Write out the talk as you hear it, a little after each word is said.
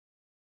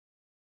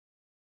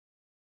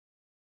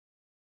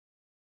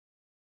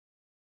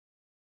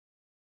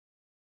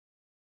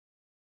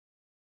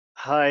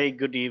Hi,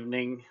 good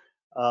evening.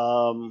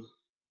 Um,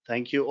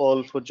 Thank you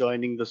all for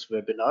joining this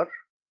webinar.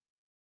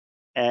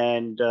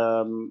 And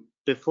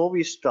before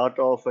we start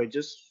off, I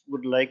just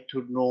would like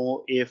to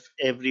know if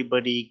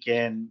everybody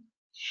can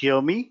hear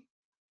me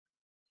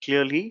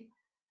clearly.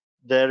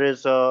 There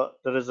is a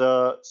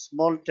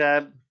small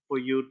tab for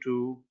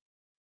you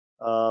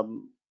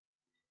um,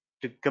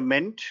 to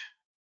comment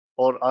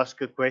or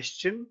ask a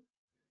question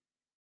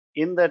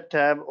in that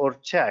tab or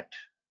chat.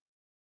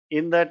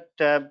 In that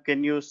tab,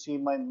 can you see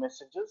my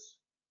messages?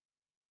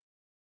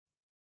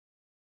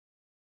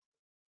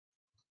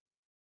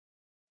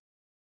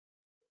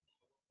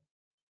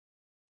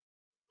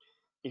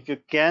 If you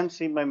can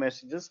see my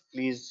messages,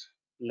 please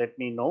let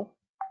me know.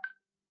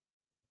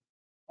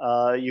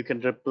 You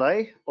can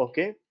reply.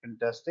 Okay,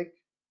 fantastic.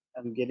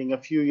 I'm getting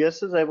a few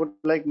yeses. I would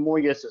like more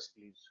yeses,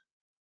 please.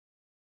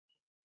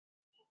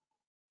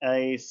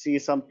 I see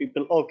some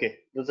people. Okay,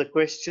 there's a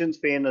questions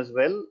pane as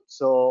well.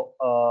 So,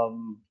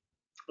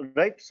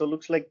 right. So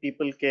looks like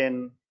people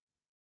can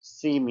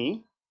see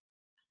me.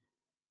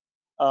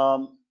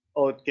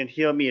 Or can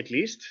hear me at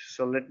least.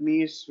 So let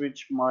me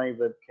switch my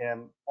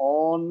webcam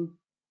on.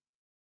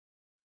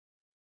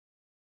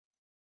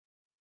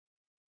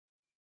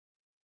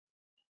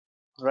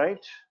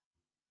 Right.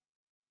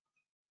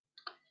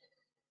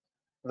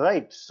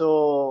 Right.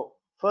 So,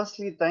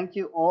 firstly, thank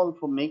you all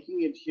for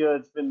making it here.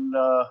 It's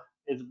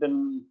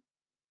been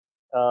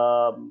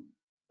um,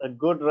 a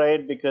good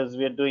ride because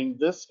we are doing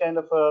this kind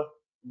of a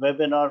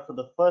webinar for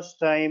the first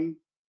time,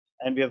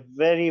 and we are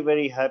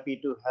very happy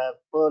to have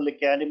Pearl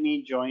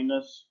Academy join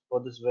us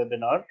for this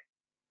webinar.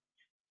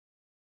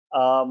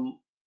 Um,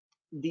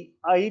 the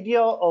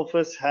idea of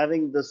us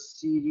having this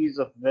series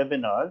of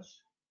webinars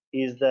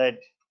is that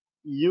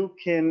you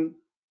can,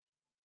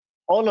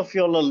 all of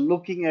you all are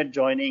looking at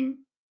joining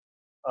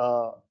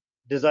uh,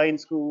 design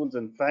schools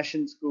and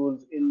fashion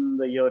schools in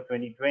the year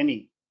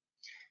 2020.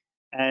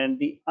 And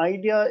the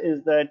idea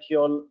is that you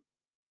all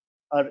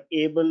are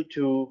able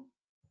to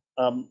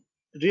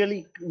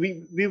really,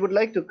 we would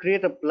like to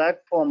create a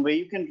platform where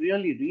you can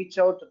really reach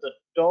out to the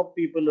top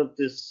people of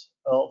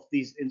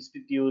these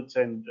institutes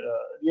and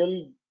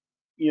really,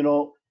 you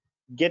know,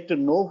 get to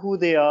know who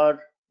they are,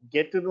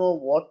 get to know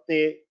what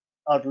they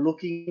are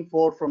looking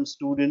for from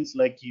students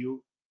like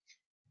you,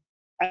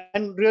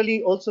 and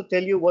really also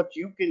tell you what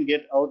you can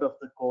get out of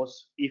the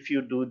course if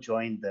you do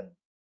join them.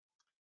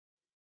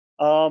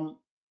 Um,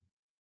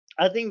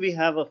 I think we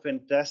have a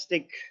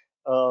fantastic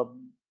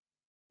um,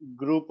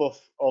 group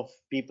of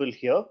people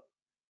here.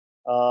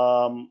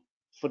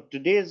 For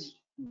today's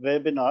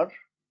webinar,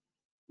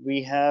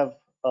 we have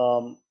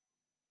um,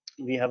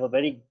 we have a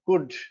very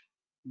good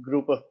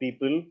group of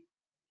people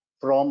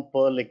from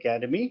Pearl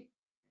Academy,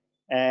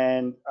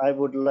 and I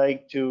would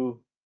like to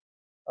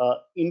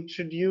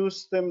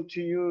introduce them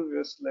to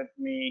you. Let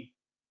me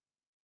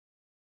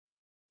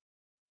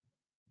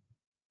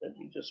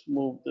just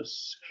move the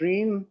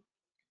screen.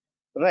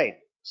 Right.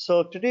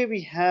 So today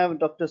we have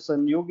Dr.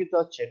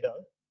 Sanyogita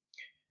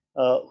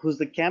Cheddar, who's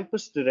the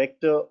campus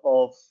director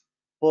of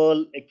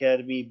Pearl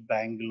Academy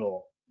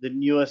Bangalore, the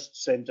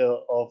newest center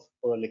of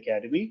Pearl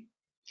Academy.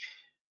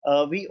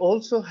 We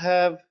also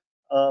have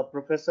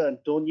Professor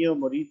Antonio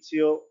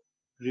Maurizio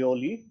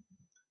Grioli,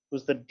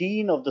 who's the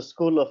Dean of the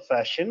School of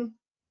Fashion.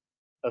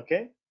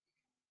 Okay.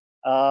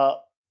 Uh,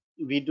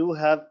 we do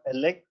have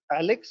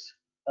Alex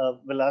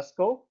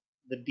Velasco,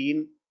 the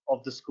Dean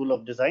of the School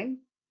of Design.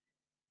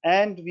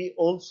 And we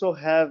also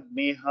have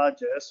Neha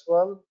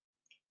Jaiswal,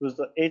 who's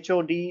the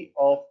HOD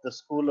of the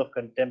School of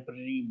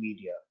Contemporary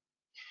Media.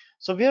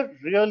 So we are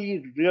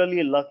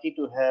really lucky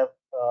to have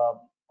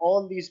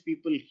all these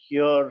people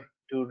here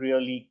to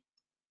really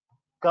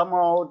come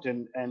out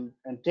and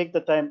take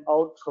the time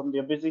out from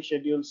their busy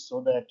schedules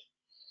so that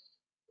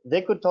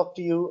they could talk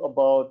to you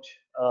about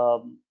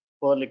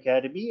Pearl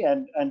Academy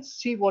and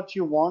see what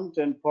you want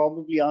and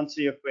probably answer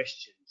your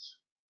questions.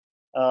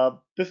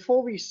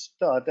 Before we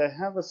start, I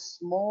have a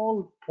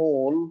small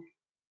poll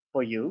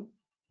for you.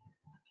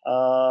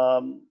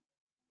 Um,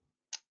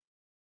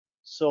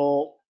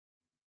 so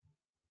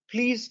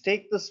please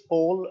take this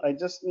poll. I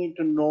just need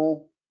to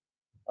know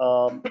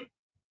um,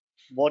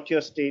 what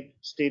your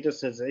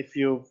status is. If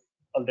you've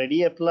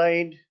already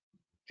applied,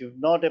 if you've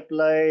not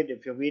applied,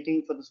 if you're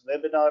waiting for this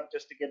webinar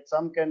just to get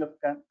some kind of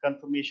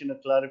confirmation or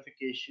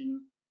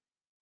clarification.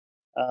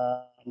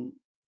 Um,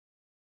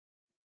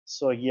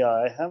 so yeah,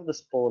 I have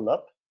this poll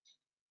up,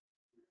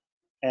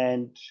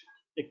 and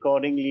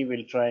accordingly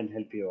we'll try and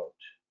help you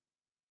out.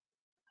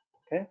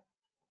 Okay,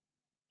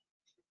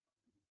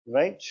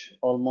 right?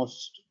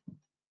 Almost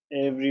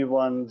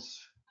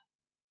everyone's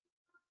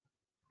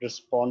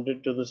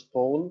responded to this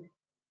poll.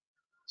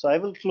 So I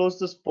will close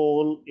this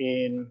poll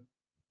in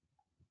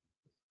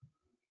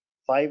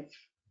 5,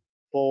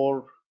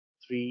 4,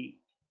 3,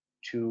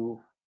 2,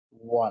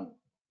 1.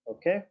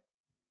 Okay,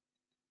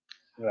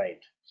 right.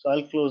 So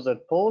I'll close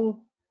that poll.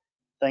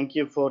 Thank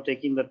you for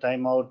taking the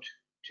time out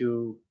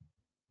to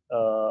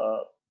uh,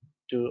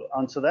 to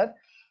answer that.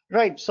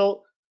 Right.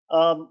 So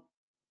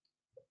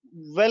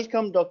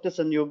welcome, Dr.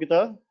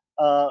 Sanyogita.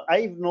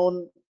 I've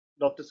known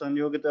Dr.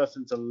 Sanyogita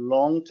since a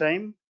long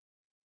time.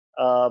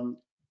 Um,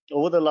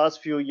 Over the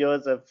last few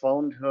years, I've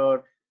found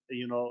her,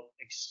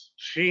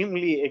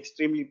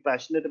 extremely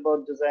passionate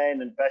about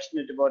design and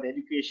passionate about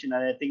education.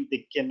 And I think there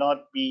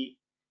cannot be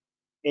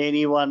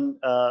anyone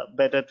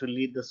better to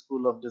lead the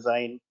School of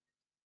Design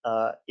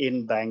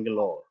in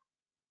Bangalore.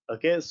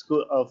 Okay,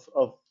 School of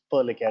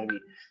Pearl Academy.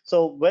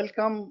 So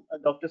welcome,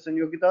 Dr.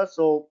 Sanyogita.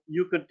 So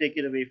you could take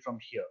it away from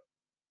here.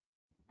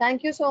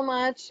 Thank you so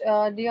much,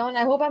 Dion.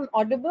 I hope I'm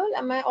audible.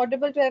 Am I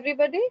audible to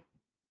everybody?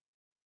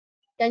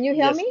 Can you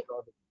hear Yes, me?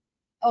 got it.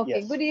 Okay,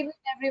 Yes. good evening,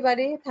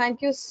 everybody.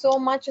 Thank you so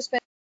much for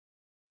spending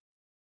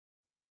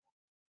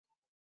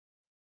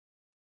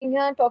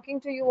here talking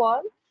to you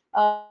all.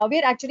 We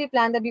had actually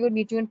planned that we would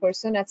meet you in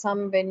person at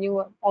some venue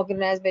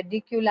organized by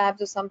DQ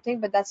Labs or something,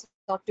 but that's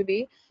not to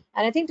be.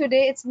 And I think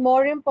today it's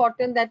more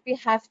important that we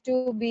have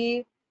to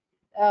be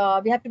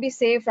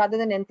safe rather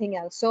than anything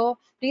else. So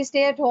please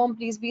stay at home,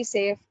 please be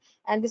safe.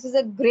 And this is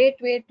a great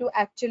way to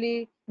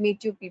actually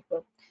meet you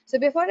people. So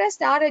before I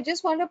start, I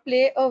just want to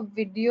play a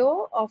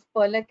video of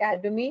Pearl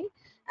Academy.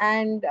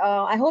 And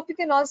I hope you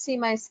can all see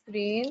my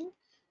screen.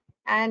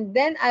 And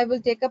then I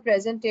will take a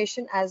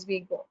presentation as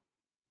we go.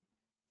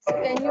 So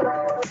can you,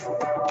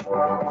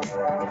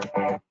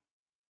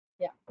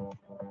 yeah.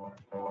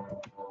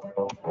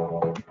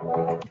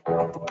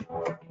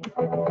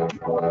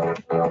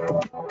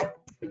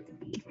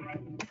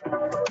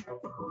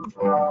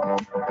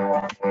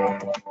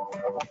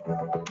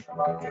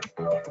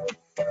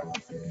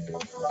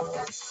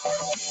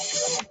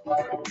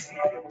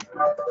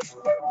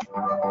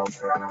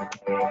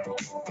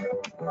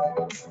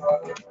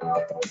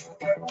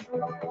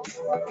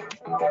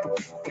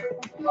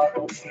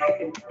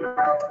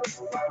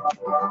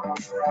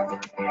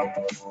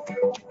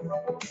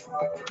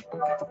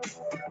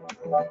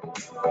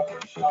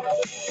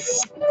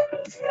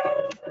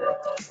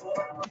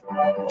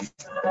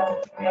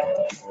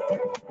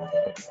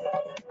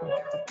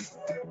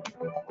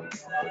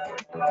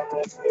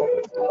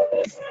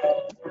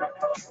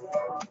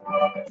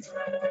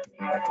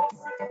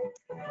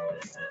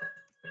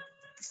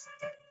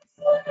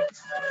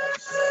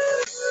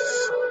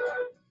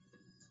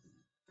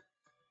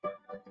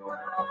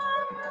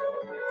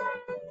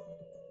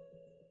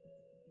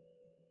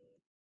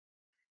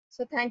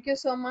 So thank you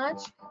so much.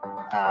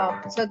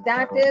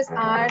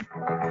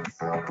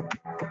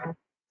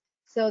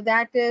 So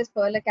that is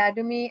Pearl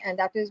Academy, and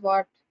that is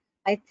what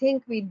I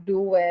think we do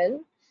well.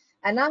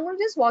 And I'm going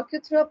to just walk you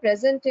through a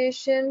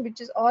presentation which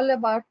is all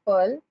about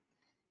Pearl.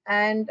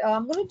 And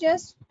I'm going to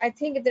just, I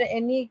think if there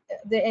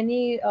are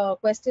any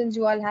questions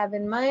you all have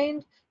in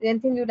mind,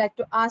 anything you'd like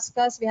to ask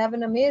us, we have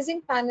an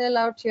amazing panel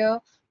out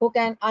here who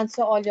can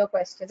answer all your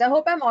questions. I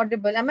hope I'm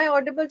audible. Am I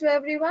audible to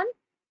everyone?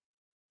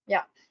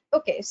 Yeah.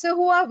 Okay. So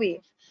who are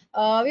we?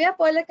 We are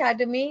Pearl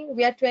Academy.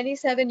 We are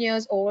 27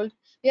 years old.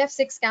 We have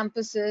 6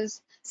 campuses,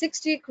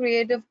 60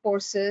 creative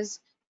courses,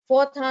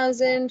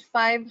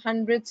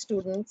 4,500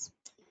 students,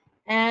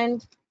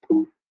 and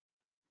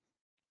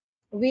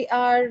we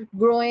are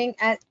growing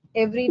at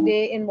every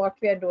day in what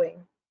we are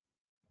doing.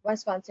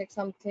 Just one sec,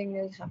 something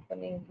is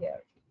happening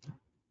here.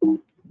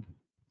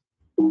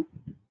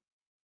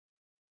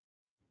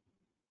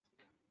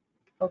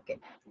 Okay.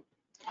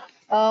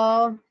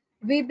 Uh,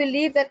 we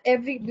believe that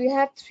we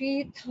have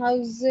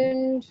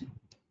 3,000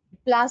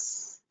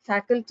 plus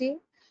faculty.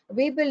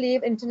 We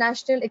believe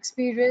international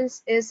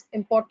experience is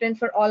important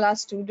for all our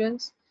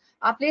students.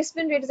 Our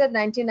placement rate is at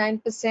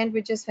 99%,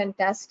 which is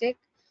fantastic.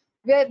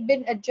 We have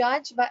been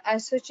adjudged by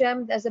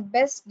ASSOCHAM as the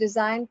best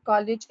design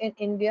college in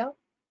India.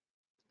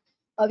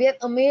 We have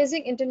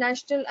amazing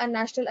international and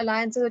national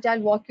alliances, which I'll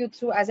walk you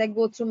through as I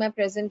go through my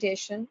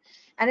presentation.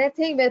 And I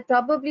think we're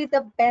probably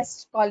the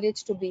best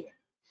college to be in.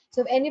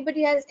 So if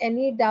anybody has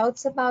any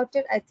doubts about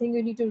it, I think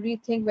you need to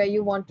rethink where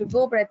you want to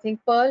go. But I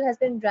think Pearl has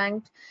been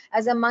ranked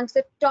as amongst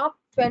the top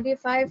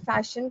 25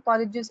 fashion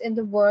colleges in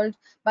the world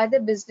by the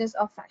Business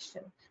of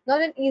Fashion.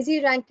 Not an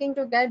easy ranking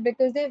to get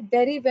because they're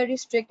very, very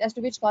strict as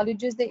to which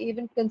colleges they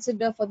even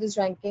consider for this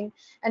ranking.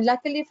 And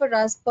luckily for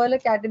us, Pearl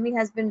Academy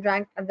has been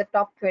ranked at the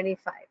top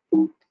 25.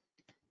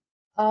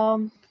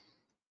 Um,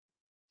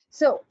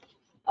 so,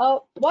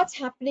 what's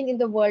happening in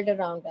the world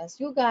around us?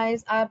 You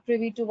guys are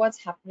privy to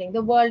what's happening.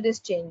 The world is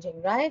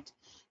changing, right?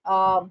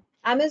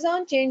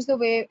 Amazon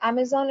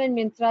and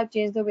Myntra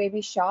changed the way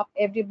we shop.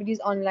 Everybody's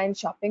online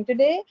shopping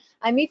today.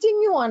 I'm meeting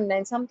you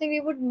online, something we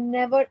would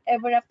never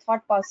ever have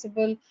thought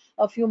possible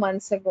a few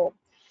months ago.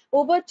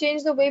 Uber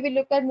changed the way we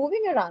look at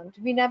moving around.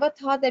 We never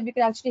thought that we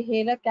could actually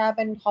hail a cab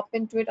and hop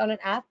into it on an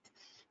app.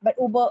 But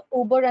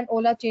Uber and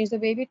Ola changed the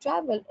way we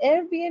travel.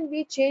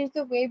 Airbnb changed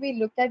the way we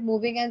look at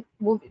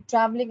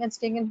traveling and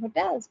staying in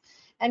hotels.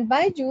 And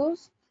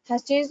Byju's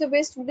has changed the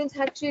way students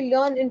actually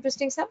learn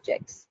interesting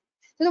subjects.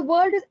 So the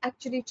world is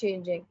actually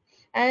changing.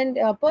 And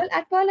at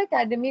Pearl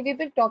Academy, we've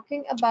been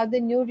talking about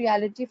the new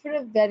reality for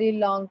a very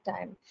long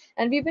time.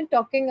 And we've been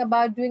talking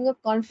about doing a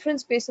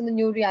conference based on the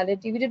new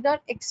reality. We did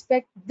not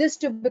expect this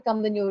to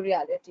become the new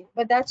reality,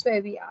 but that's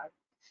where we are.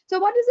 So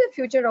what is the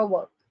future of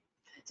work?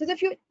 So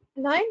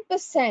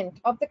 99%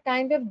 of the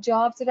kind of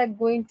jobs that are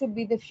going to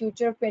be the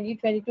future of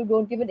 2022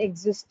 don't even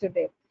exist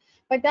today.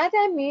 By that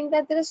I mean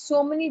that there are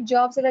so many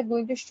jobs that are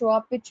going to show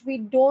up which we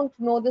don't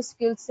know the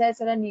skill sets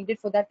that are needed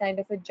for that kind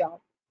of a job.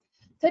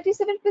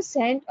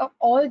 37% of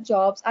all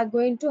jobs are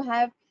going to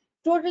have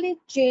totally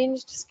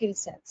changed skill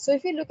sets. So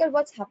if you look at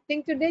what's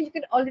happening today, you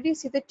can already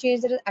see the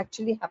change that is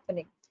actually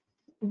happening.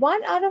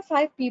 1 out of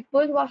 5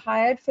 people who are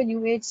hired for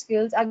new age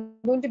skills are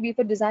going to be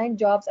for design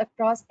jobs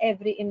across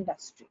every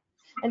industry.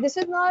 And this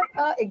is not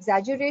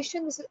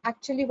exaggeration, this is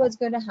actually what's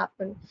going to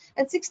happen.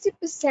 And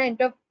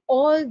 60% of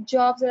all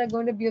jobs that are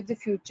going to be of the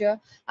future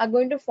are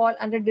going to fall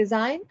under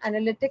design,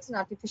 analytics, and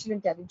artificial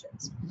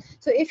intelligence.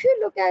 So if you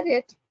look at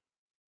it,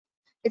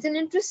 it's an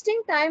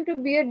interesting time to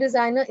be a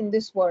designer in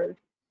this world.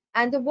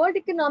 And the World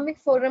Economic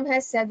Forum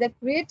has said that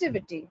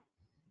creativity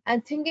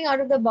and thinking out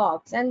of the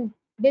box and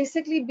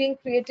basically being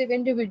creative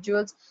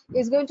individuals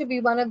is going to be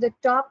one of the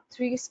top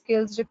 3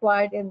 skills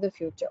required in the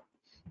future.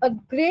 A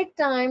great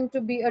time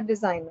to be a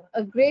designer,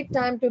 a great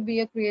time to be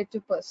a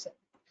creative person.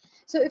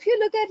 So if you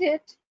look at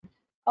it,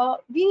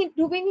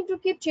 we need to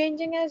keep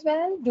changing as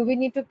well? Do we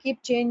need to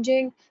keep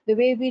changing the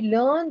way we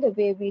learn, the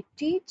way we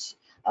teach?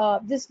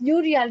 This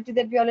new reality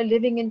that we all are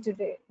living in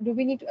today, do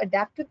we need to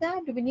adapt to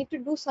that? Do we need to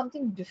do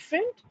something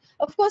different?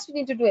 Of course, we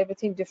need to do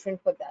everything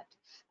different for that.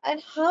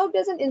 And how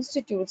does an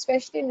institute,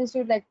 especially an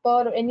institute like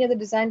Pearl or any other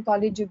design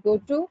college you go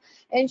to,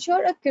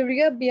 ensure a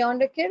career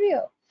beyond a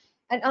career?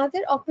 And are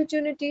there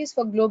opportunities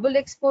for global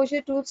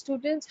exposure to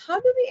students? How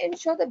do we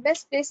ensure the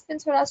best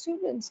placements for our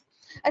students?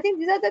 I think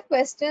these are the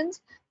questions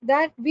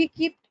that we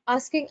keep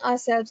asking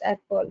ourselves at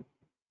Pearl.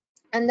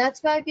 And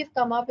that's why we've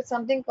come up with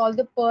something called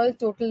the Pearl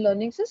Total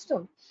Learning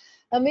System.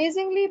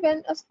 Amazingly,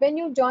 when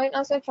you join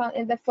us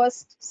in the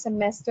first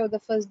semester, the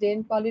first day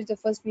in college, the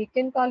first week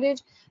in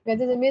college, we have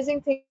this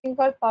amazing thing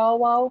called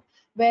Powwow,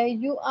 where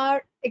you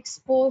are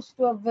exposed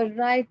to a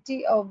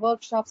variety of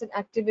workshops and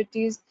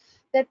activities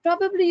that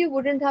probably you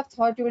wouldn't have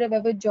thought you would have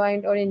ever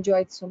joined or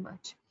enjoyed so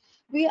much.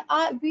 We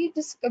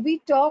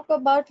talk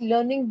about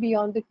learning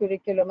beyond the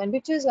curriculum, and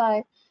which is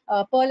why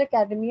Pearl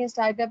Academy has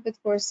tied up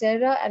with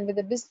Coursera and with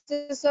the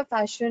Business of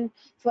Fashion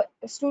for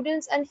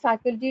students and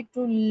faculty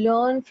to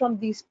learn from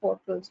these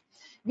portals.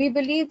 We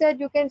believe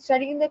that you can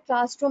study in the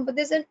classroom, but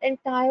there's an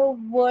entire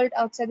world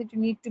outside that you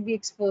need to be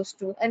exposed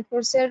to, and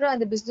Coursera and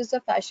the Business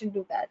of Fashion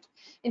do that.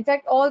 In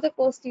fact, all the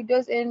course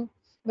leaders in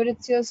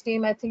Maurizio's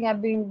team, I think,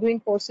 have been doing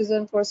courses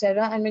on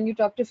Coursera, and when you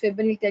talk to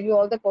Fibin, he'll tell you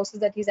all the courses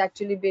that he's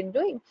actually been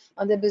doing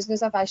on the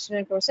Business of Fashion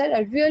and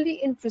Coursera. Really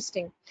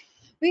interesting.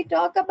 We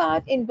talk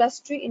about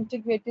industry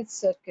integrated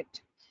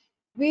circuit.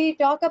 We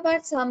talk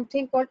about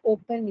something called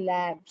open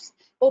labs.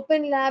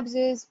 Open labs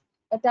is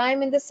a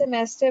time in the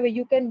semester where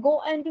you can go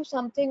and do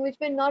something which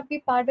may not be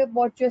part of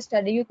what you're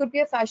studying. You could be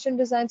a fashion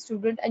design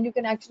student and you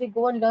can actually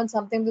go and learn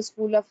something in the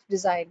School of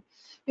Design.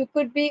 You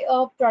could be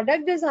a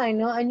product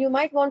designer and you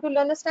might want to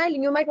learn a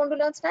styling. You might want to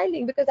learn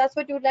styling because that's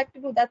what you would like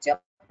to do. That's your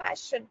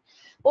passion.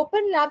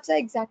 Open labs are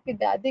exactly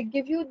that. They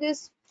give you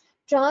this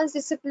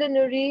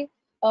transdisciplinary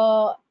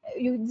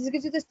this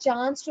gives you the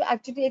chance to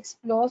actually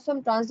explore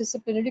some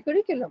transdisciplinary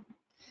curriculum.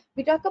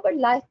 We talk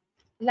about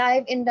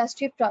live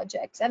industry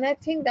projects, and I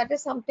think that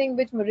is something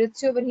which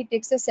Maurizio, when he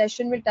takes a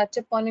session, will touch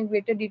upon in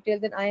greater detail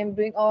than I am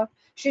doing, or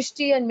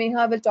Shrishti and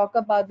Meha will talk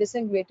about this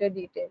in greater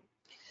detail.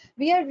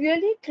 We are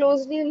really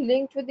closely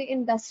linked with the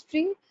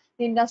industry.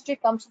 The industry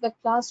comes to the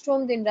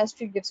classroom, the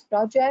industry gives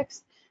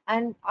projects,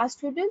 and our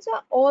students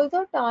are all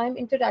the time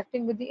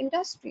interacting with the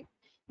industry.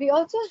 We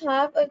also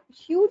have a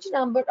huge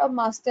number of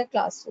master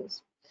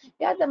classes.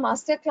 Yeah, the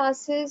master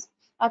classes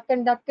are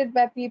conducted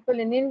by people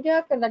in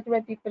India, conducted by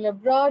people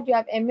abroad. You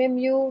have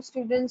MMU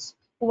students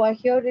who are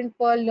here in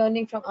Pearl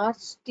learning from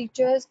arts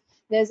teachers.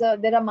 There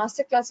are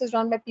master classes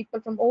run by people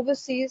from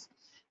overseas.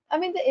 I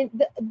mean,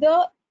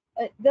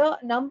 the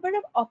number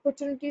of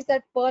opportunities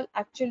that Pearl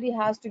actually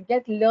has to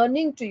get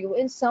learning to you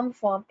in some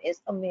form is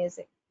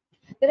amazing.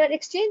 There are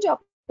exchange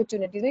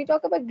opportunities. When you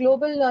talk about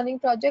global learning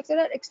projects, there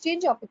are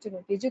exchange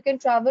opportunities. You can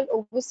travel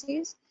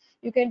overseas.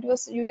 You can do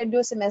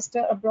a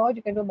semester abroad.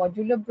 You can do a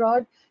module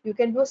abroad. You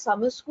can do a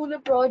summer school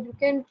abroad.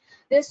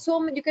 There's so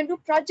many. You can do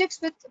projects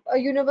with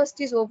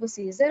universities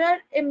overseas. There are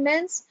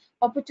immense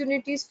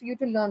opportunities for you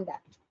to learn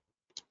that.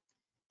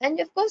 And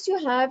of course,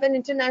 you have an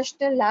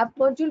international lab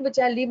module, which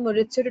I'll leave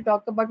Maurizio to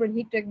talk about when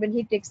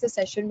he takes the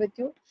session with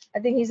you. I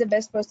think he's the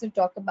best person to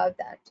talk about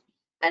that.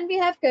 And we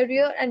have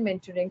career and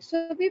mentoring.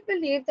 So we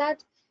believe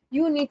that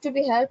you need to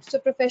be helped. So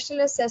professional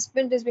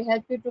assessment is we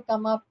help you to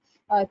come up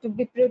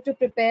to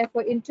prepare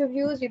for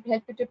interviews. We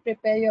help you to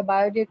prepare your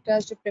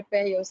biodatas, to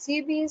prepare your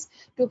CVs,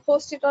 to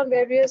post it on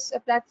various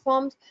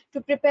platforms,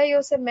 to prepare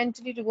yourself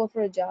mentally to go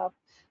for a job.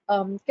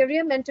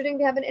 Career mentoring,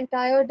 we have an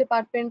entire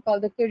department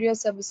called the Career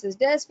Services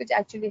Desk, which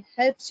actually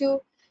helps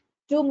you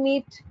to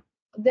meet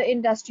the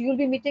industry. You'll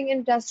be meeting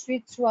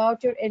industry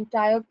throughout your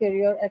entire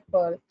career at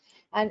Pearl.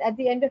 And at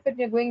the end of it,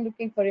 you're going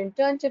looking for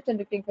internships and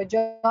looking for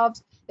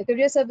jobs. The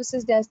Career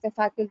Services Desk, the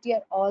faculty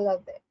are all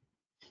out there.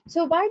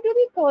 So why do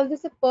we call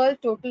this a Pearl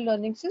Total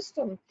Learning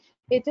System?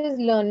 It is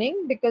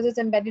learning because it's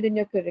embedded in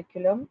your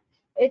curriculum.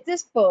 It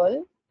is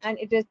Pearl, and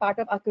it is part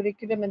of our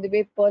curriculum, and the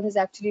way Pearl has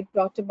actually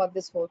brought about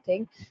this whole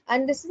thing.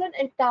 And this is an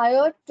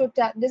entire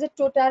total. There's a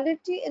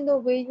totality in the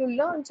way you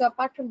learn. So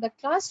apart from the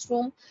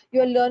classroom,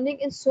 you're learning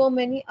in so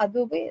many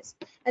other ways.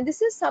 And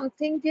this is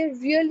something we're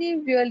really,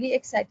 really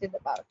excited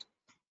about.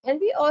 And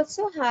we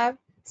also have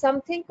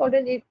something called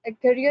a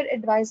career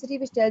advisory,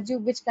 which tells you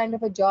which kind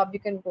of a job you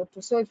can go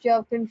to. So if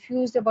you're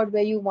confused about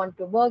where you want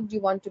to work, do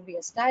you want to be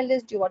a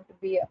stylist, do you want to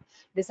be a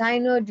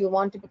designer, do you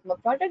want to become a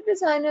product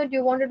designer, do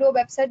you want to do a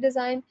website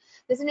design,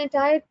 there's an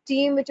entire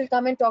team which will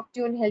come and talk to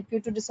you and help you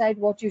to decide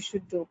what you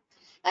should do.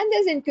 And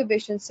there's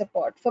incubation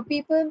support for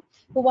people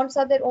who want to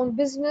start their own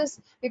business.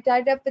 We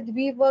tied up with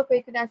WeWork, where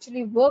you can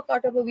actually work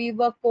out of a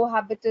WeWork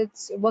cohabited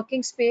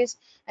working space,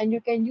 and you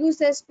can use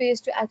their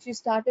space to actually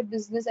start a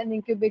business and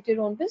incubate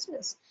your own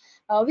business.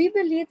 We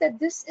believe that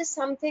this is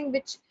something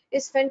which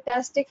is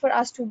fantastic for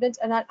our students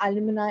and our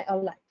alumni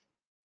alike.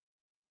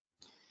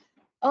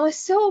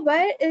 So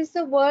where is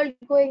the world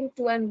going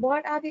to, and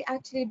what are we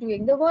actually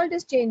doing? The world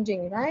is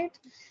changing, right?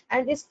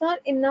 And it's not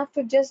enough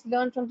to just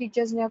learn from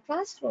teachers in your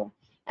classroom.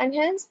 And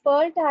hence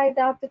Pearl tied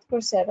up with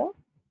Coursera,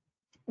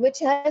 which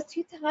has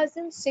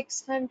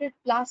 3,600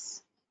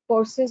 plus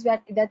courses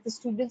that the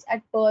students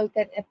at Pearl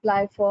can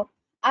apply for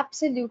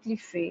absolutely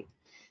free.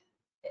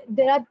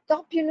 There are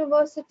top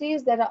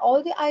universities, there are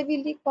all the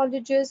Ivy League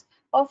colleges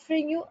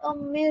offering you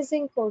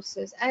amazing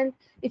courses. And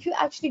if you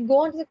actually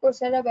go onto the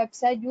Coursera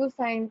website, you will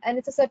find, and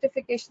it's a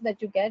certification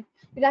that you get,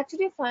 you'll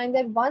actually find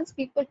that once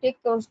people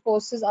take those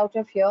courses out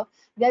of here,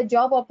 their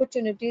job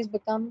opportunities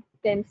become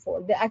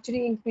tenfold. They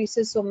actually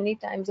increases so many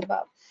times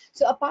above.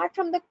 So apart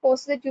from the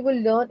courses that you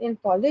will learn in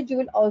college, you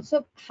will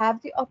also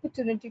have the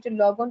opportunity to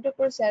log on to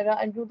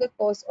Coursera and do the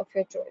course of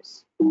your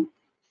choice.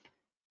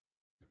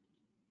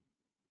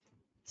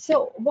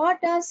 So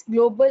what does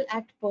global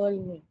at Pearl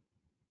mean?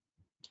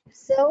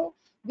 So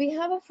we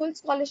have a full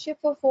scholarship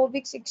for 4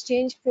 weeks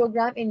exchange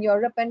program in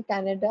Europe and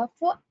Canada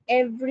for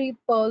every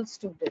Pearl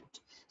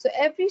student. So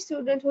every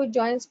student who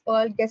joins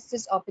Pearl gets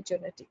this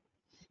opportunity.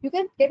 You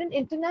can get an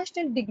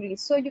international degree.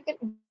 So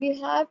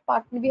we have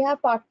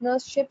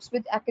partnerships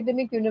with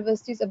academic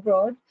universities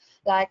abroad,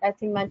 like I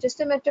think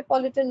Manchester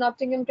Metropolitan,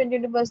 Nottingham Trent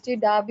University,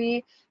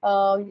 Derby,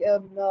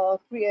 the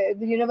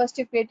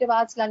University of Creative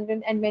Arts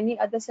London, and many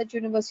other such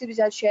universities, which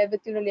I'll share with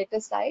you in a later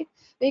slide,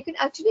 where you can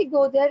actually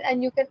go there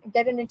and you can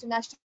get an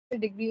international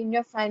degree in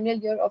your final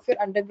year of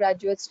your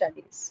undergraduate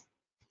studies.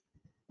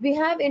 We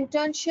have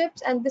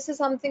internships, and this is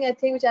something I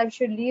think which I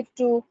should leave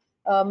to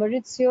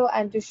Maurizio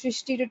and to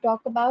Shrishti to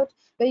talk about,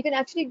 where you can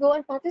actually go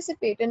and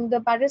participate in the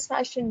Paris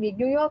Fashion Week,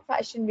 New York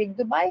Fashion Week,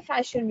 Dubai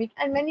Fashion Week,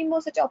 and many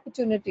more such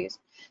opportunities.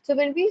 So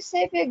when we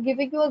say we are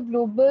giving you a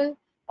global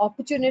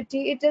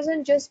opportunity, it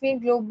doesn't just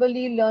mean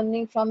globally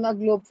learning from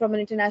from an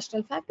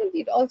international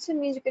faculty. It also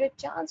means you get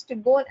a chance to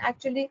go and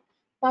actually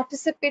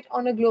participate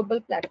on a global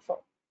platform.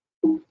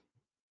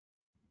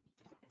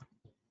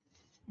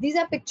 These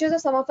are pictures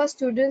of some of our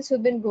students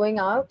who've been going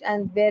out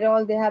and where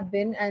all they have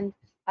been. And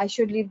I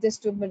should leave this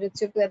to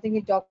Maurizio because I think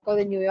he talked about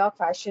the New York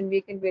Fashion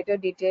Week in greater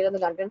detail and the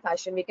London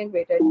Fashion Week in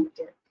greater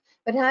detail.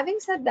 But having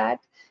said that,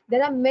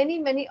 there are many,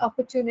 many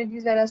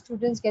opportunities where our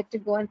students get to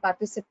go and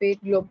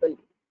participate globally.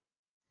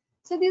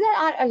 So these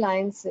are our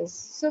alliances.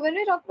 So when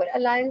we talk about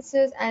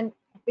alliances and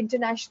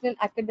international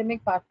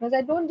academic partners,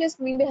 I don't just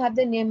mean we have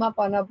their name up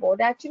on our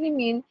board. I actually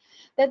mean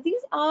that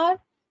these are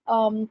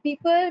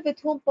people with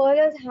whom Pearl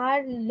has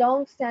had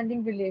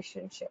long-standing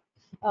relationship.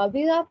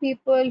 These are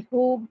people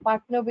who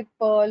partner with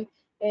Pearl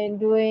in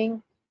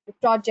doing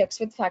projects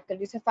with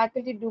faculty. So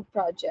faculty do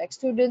projects,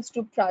 students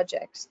do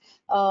projects.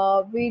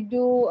 We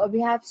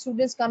have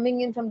students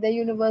coming in from their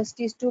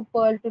universities to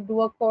Pearl to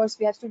do a course.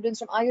 We have students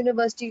from our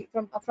university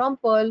from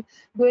Pearl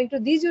going to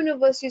these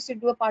universities to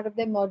do a part of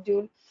their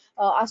module.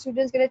 Our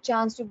students get a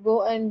chance to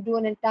go and do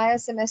an entire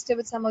semester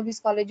with some of these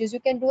colleges. You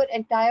can do an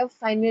entire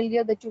final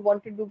year that you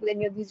want to do with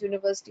any of these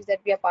universities that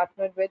we are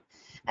partnered with.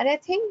 And I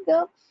think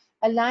the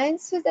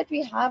alliances that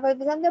we have are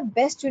some of the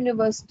best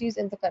universities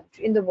in the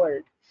country, in the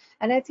world.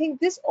 And I think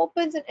this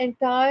opens an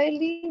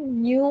entirely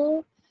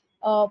new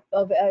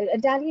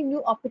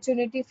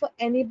opportunity for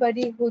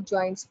anybody who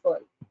joins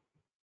Pearl.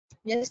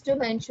 Just to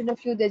mention a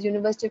few, there's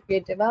University of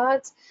Creative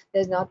Arts,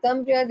 there's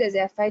Northumbria, there's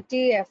FIT,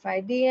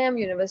 FIDM,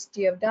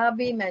 University of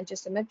Derby,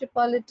 Manchester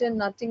Metropolitan,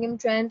 Nottingham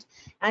Trent,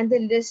 and the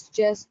list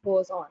just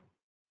goes on.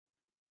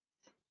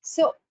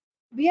 So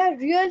we are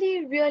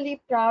really, really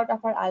proud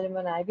of our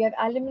alumni. We have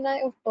alumni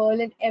of Pearl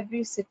in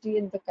every city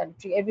in the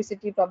country, every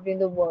city probably in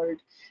the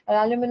world.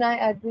 Our alumni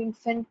are doing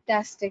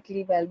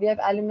fantastically well. We have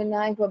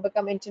alumni who have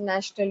become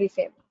internationally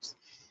famous.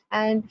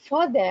 And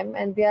for them,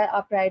 and they are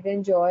our pride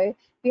and joy,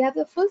 we have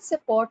the full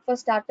support for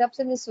startups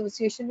in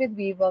association with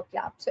WeWork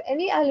Lab. So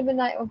any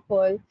alumni of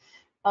Pearl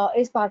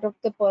is part of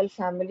the Pearl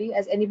family,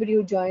 as anybody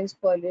who joins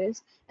Pearl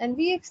is. And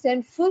we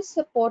extend full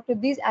support to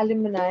these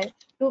alumni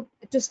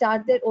to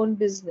start their own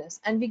business.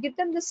 And we give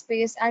them the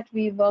space at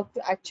WeWork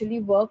to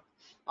actually work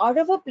out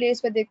of a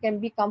place where they can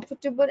be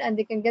comfortable and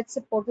they can get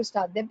support to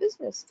start their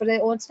business for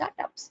their own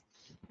startups.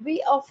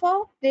 We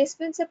offer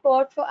placement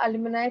support for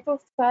alumni for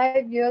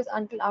 5 years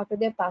until after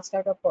they're passed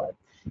out of Pearl.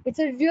 It's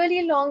a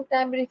really long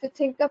time, but if you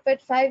think of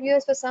it, 5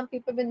 years for some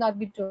people will not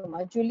be too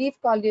much. You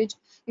leave college,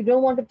 you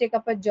don't want to take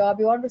up a job,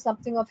 you want to do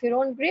something of your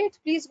own, great,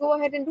 please go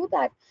ahead and do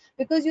that,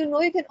 because you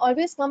know you can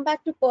always come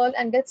back to Pearl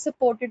and get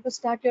supported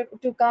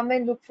to come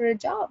and look for a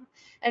job.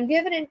 And we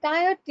have an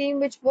entire team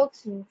which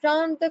works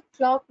round the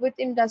clock with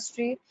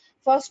industry,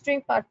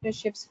 fostering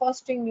partnerships,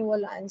 fostering new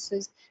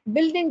alliances,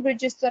 building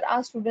bridges so that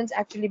our students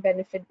actually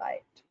benefit by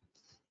it.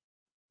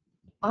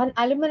 Our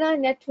alumni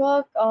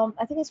network,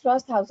 I think it's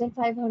crossed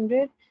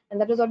 1,500, and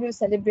that was what we were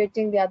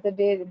celebrating the other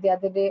day. The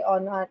other day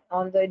on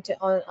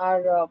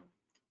our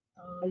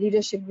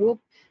leadership group,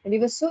 and we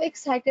were so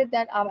excited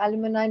that our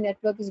alumni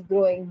network is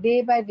growing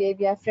day by day.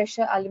 We have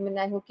fresher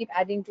alumni who keep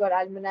adding to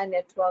our alumni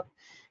network,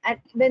 and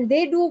when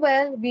they do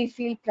well, we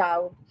feel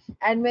proud.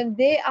 And when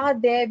they are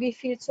there, we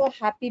feel so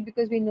happy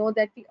because we know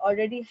that we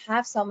already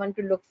have someone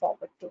to look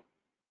forward to.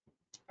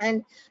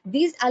 And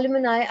these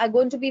alumni are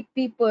going to be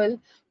people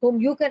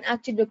whom you can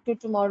actually look to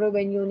tomorrow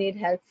when you need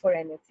help for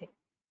anything.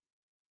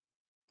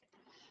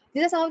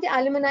 These are some of the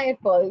alumni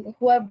at Pearl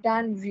who have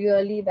done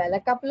really well. A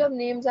couple of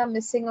names are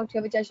missing out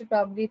here, which I should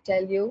probably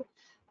tell you,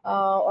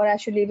 or I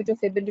should leave it to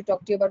Fibin to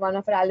talk to you about one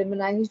of our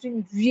alumni who's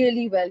doing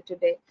really well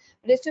today.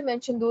 But just to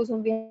mention those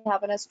whom we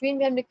have on our screen,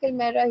 we have Nikhil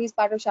Mehra, he's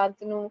part of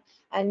Shantanu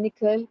and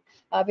Nikhil.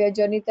 We have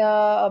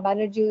Janita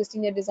Banerjee, who's a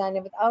senior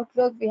designer with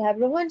Outlook. We have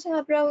Rohan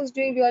Chhabra, who's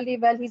doing really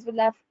well. He's with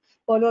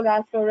Polo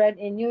Ralph Lauren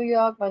in New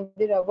York.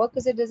 Mandira works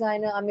as a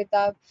designer. Amit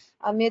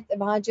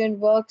Mahajan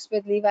works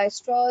with Levi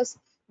Strauss.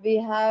 We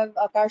have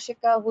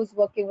Akarshika, who's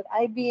working with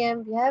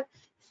IBM.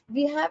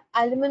 We have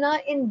alumni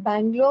in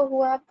Bangalore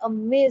who have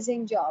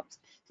amazing jobs.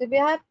 So we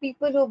have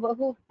people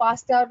who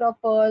passed out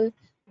of Pearl,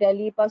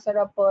 Delhi, passed out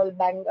of Pearl,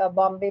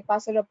 Bombay,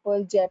 passed out of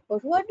Pearl, Jaipur,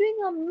 who are doing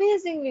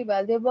amazingly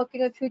well. They're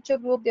working with Future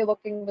Group, they're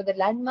working with the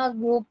Landmark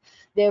Group,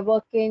 they're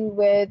working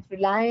with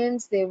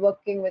Reliance, they're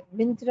working with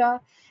Myntra,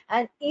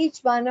 and each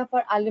one of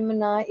our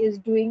alumni is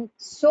doing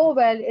so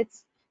well.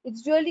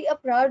 It's really a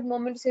proud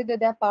moment to say that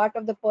they're part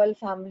of the Pearl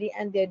family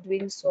and they're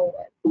doing so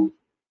well.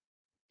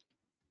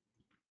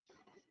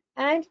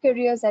 And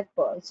careers at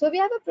Pearl. So we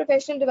have a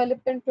professional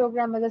development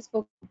program, as I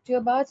spoke to you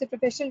about. So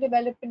professional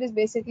development is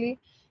basically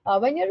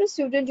when you're a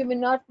student, you may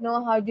not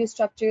know how do you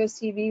structure your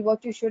CV,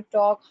 what you should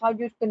talk, how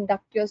do you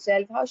conduct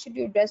yourself, how should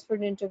you dress for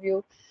an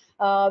interview.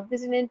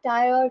 There's an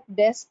entire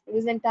desk,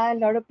 there's an entire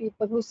lot of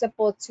people who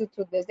supports you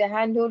through this. They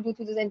handhold you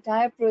through this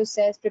entire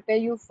process, prepare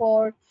you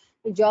for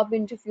the job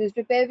interviews,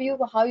 prepare you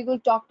for how you will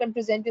talk and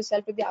present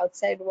yourself to the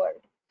outside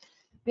world.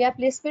 We have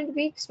placement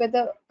weeks where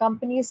the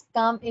companies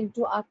come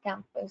into our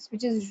campus,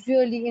 which is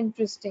really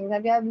interesting.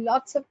 That we have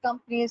lots of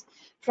companies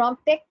from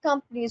tech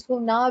companies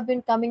who now have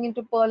been coming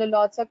into Pearl a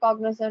lot. So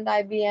Cognizant,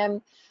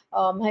 IBM,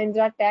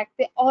 Mahindra Tech,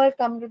 they all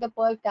come to the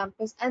Pearl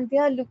campus and they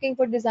are looking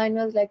for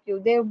designers like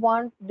you. They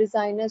want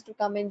designers to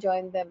come and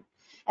join them.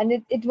 And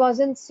it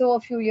wasn't so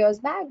a few years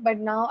back, but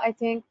now I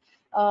think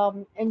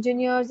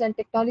engineers and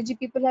technology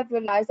people have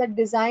realized that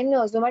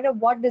designers, no matter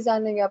what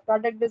designer you are,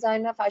 product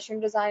designer,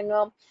 fashion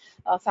designer,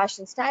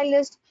 fashion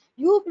stylist,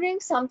 you bring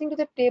something to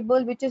the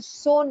table which is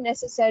so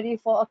necessary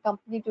for a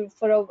company to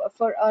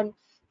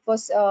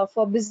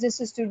for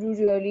businesses to do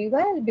really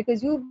well,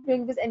 because you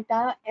bring this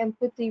entire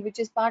empathy which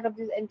is part of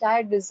this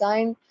entire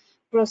design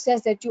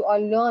process that you all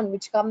learn,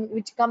 which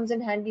comes in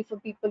handy for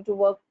people to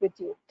work with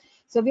you.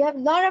 So we have a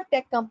lot of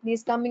tech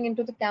companies coming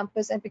into the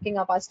campus and picking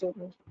up our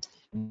students.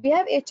 We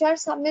have HR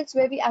summits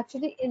where we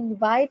actually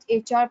invite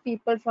HR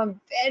people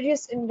from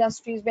various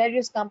industries,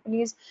 various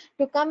companies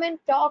to come and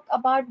talk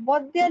about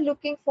what they're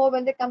looking for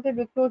when they come to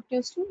recruit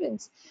new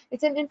students.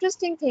 It's an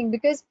interesting thing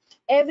because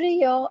every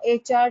year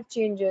HR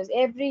changes.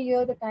 Every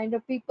year the kind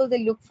of people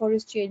they look for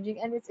is changing,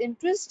 and it's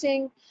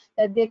interesting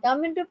that they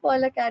come into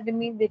Pearl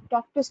Academy, they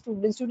talk to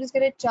students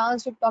get a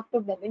chance to talk to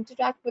them,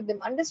 interact with them,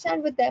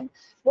 understand with them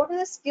what are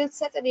the skill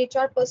sets an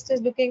HR person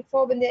is looking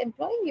for when they're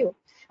employing you,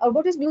 or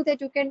what is new that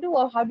you can do,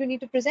 or how do you need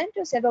to present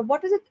yourself, or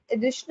what is the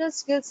additional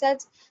skill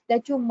sets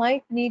that you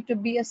might need to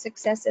be a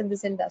success in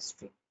this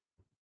industry.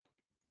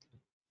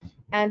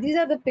 And these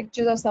are the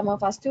pictures of some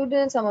of our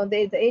students, some of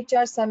the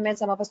HR summit,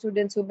 some of our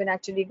students who've been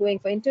actually going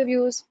for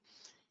interviews.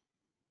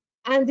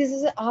 And this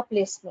is our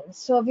placement.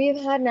 So we've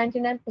had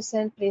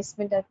 99%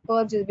 placement at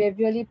Pearl. We're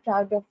really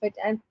proud of it,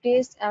 and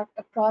placed out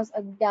across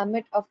a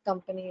gamut of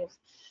companies.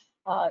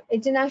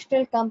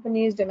 International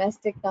companies,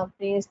 domestic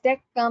companies,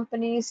 tech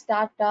companies,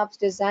 startups,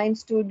 design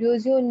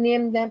studios, you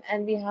name them,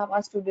 and we have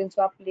our students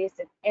who are placed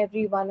in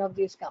every one of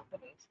these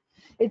companies.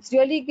 It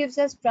really gives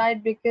us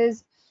pride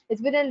because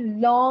it's been a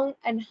long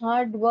and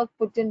hard work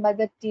put in by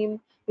the team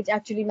which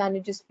actually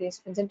manages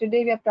placements. And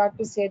today we are proud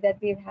to say that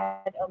we've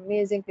had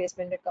amazing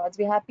placement records.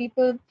 We have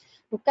people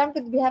who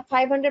we have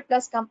 500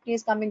 plus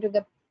companies coming to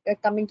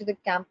the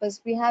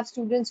campus. We have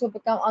students who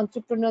become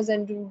entrepreneurs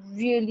and do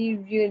really,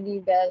 really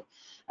well.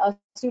 A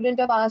student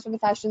of ours from the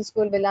fashion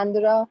school,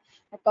 Vilandra,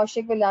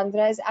 Kaushik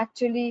Vilandra, is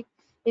actually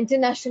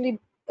internationally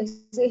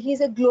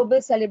he's a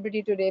global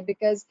celebrity today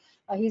because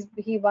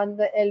he won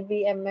the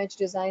LVMH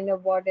Design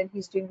Award and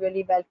he's doing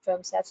really well for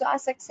himself. So our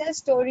success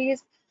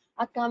stories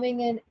are coming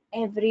in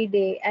every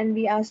day, and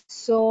we are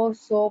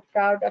so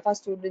proud of our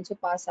students who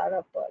pass out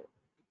of Pearl.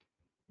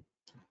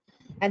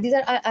 And these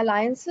are our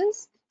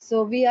alliances.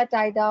 So we are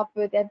tied up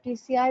with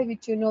FDCI,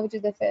 which you know,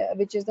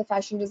 which is the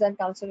Fashion Design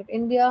Council of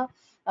India.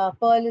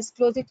 Pearl is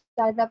closely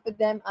tied up with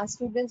them. Our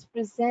students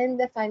present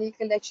their final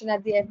collection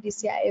at the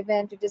FDCI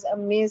event, which is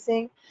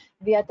amazing.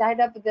 We are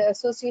tied up with the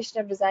Association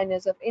of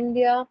Designers of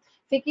India.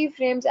 Vicky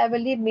Frames, I will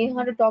leave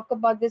Meha to talk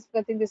about this, but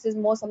I think this is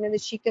more something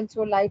that she can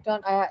throw light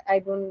on. I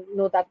don't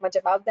know that much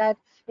about that.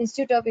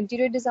 Institute of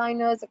Interior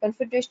Designers, the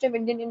Confederation of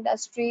Indian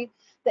Industry,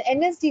 the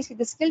NSDC,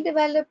 the Skill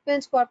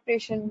Development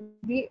Corporation.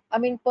 I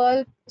mean,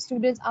 Pearl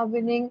students are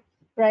winning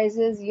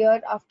prizes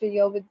year after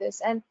year with this,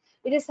 and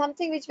it is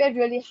something which we are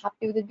really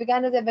happy with. It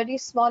began as a very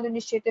small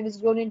initiative, it's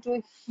grown into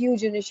a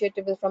huge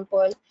initiative from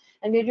Pearl,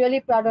 and we're really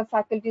proud of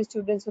faculty and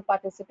students who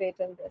participate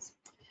in this.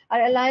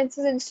 Our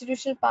alliances and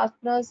institutional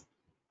partners,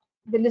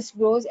 the list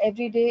grows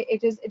every day.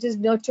 It is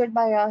nurtured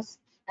by us,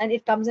 and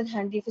it comes in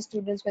handy for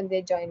students when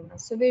they join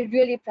us. So we're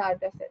really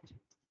proud of it.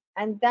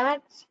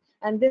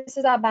 And this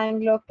is our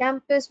Bangalore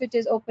campus, which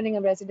is opening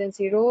on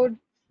Residency Road,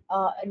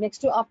 next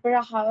to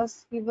Opera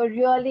House. We were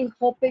really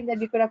hoping that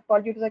we could have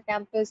called you to the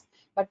campus,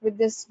 but with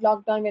this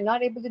lockdown, we're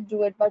not able to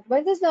do it. But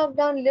when this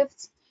lockdown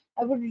lifts,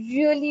 I would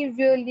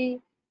really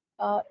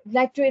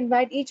like to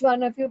invite each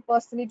one of you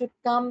personally to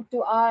come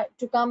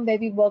where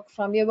we work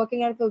from. We are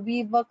working at the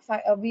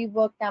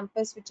WeWork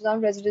campus, which is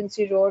on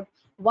Residency Road,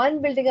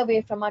 one building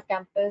away from our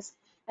campus,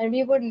 and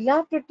we would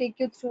love to take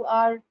you through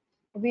our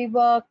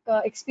WeWork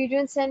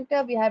Experience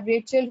Center. We have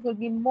Rachel who will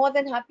be more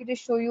than happy to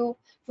show you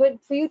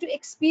for you to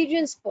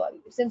experience Pearl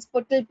since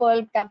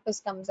Pearl campus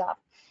comes up.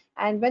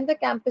 And when the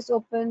campus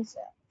opens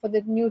for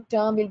the new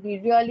term, we'll be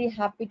really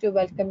happy to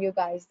welcome you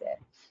guys there.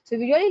 So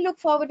we really look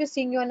forward to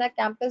seeing you on our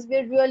campus.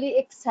 We're really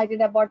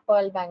excited about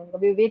Pearl Bangalore.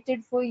 We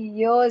waited for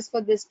years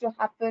for this to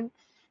happen,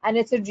 and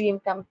it's a dream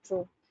come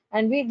true.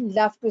 And we'd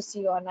love to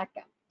see you on our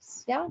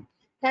campus. Yeah.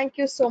 Thank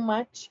you so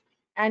much.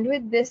 And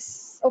with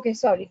this, okay,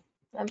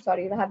 I'm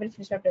sorry, I haven't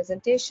finished my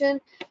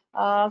presentation.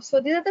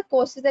 So these are the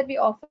courses that we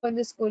offer in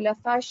the School of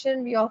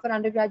Fashion. We offer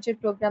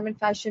undergraduate program in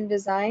fashion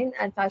design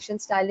and fashion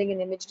styling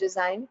and image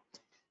design.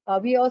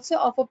 We also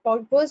offer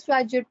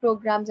postgraduate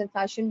programs in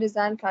fashion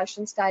design,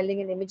 fashion styling,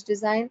 and image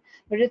design.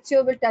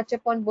 Maurizio will touch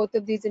upon both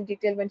of these in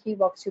detail when he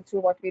walks you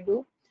through what we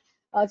do.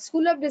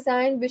 School of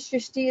Design, which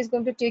Shrishti is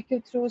going to take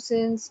you through,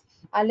 since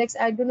Alex,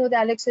 I don't know that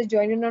Alex has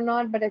joined in or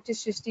not, but actually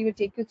Shrishti will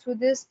take you through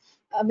this.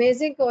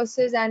 Amazing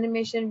courses: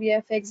 animation,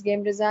 VFX,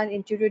 game design,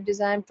 interior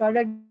design,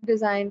 product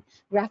design,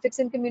 graphics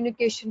and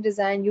communication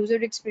design,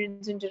 user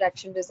experience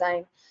interaction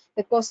design.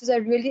 The courses are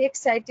really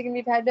exciting, and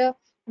we've had a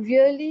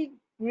really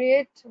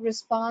great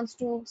response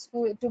to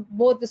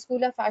both the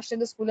School of Fashion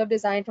and the School of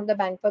Design from the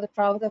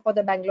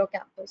Bangalore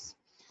campus.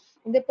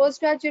 In the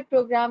postgraduate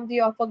program,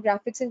 we offer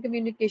graphics and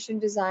communication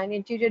design,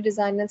 interior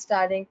design and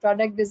styling,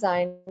 product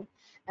design,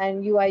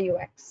 and UI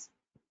UX.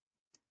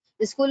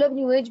 The School of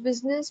New Age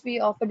Business, we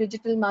offer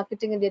digital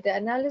marketing and data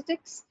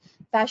analytics,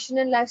 fashion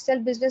and lifestyle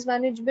business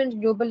management,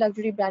 global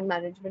luxury brand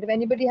management. If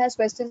anybody has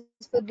questions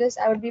for this,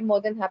 I would be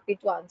more than happy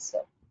to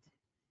answer.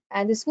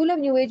 And the School of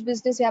New Age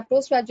Business, we have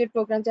postgraduate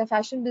programs of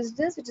fashion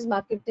business, which is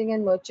marketing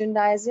and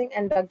merchandising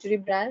and luxury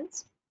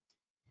brands.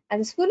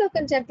 And the School of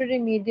Contemporary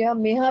Media,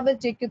 Meha will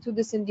take you through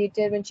this in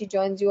detail when she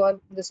joins you on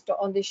this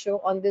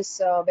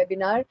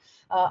webinar.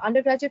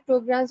 Undergraduate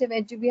programs,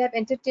 we have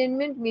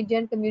entertainment, media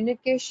and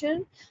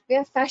communication. We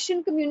have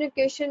fashion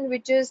communication,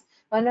 which is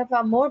one of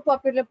our more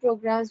popular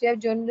programs. We have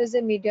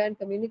journalism, media and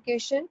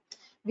communication.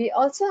 We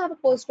also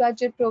have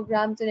postgraduate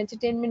programs in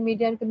entertainment,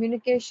 media and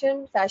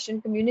communication,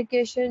 fashion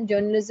communication,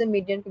 journalism,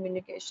 media and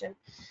communication.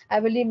 I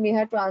will leave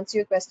Meha to answer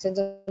your questions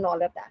on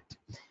all of that.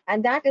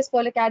 And that is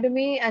Pearl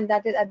Academy, and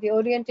that is at the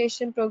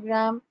orientation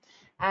program,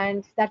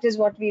 and that is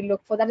what we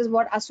look for. That is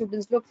what our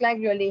students look like,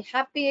 really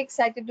happy,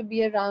 excited to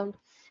be around,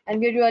 and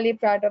we're really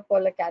proud of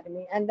Pearl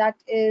Academy. And that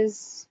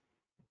is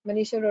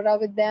Manisha Arora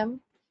with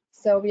them.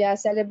 So we are a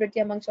celebrity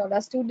amongst all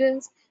our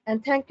students,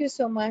 and thank you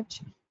so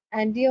much.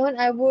 And Dion,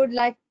 I would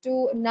like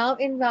to now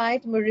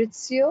invite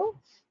Maurizio,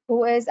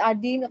 who is our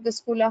Dean of the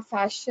School of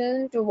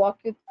Fashion, to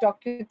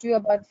talk to you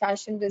about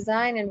fashion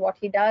design and what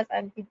he does,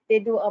 and they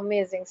do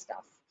amazing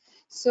stuff.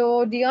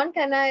 So Dion,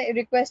 can I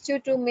request you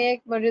to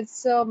make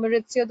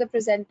Maurizio the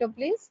presenter,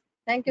 please?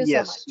 Thank you so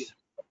much. Yes.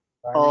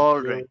 All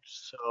right.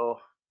 So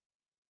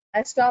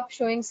I stop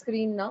showing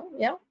screen now.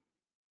 Yeah.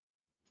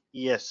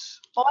 yes.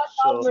 All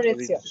about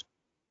Maurizio.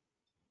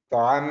 So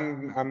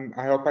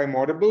I hope I'm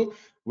audible.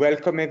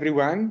 Welcome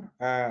everyone.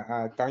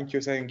 Thank you,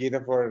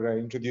 Sangeeta, for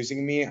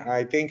introducing me.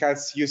 I think,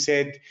 as you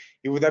said,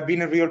 it would have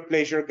been a real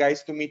pleasure,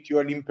 guys, to meet you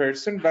all in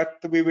person, but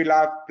we will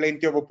have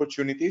plenty of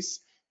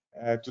opportunities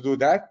to do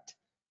that.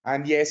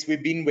 And yes,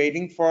 we've been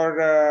waiting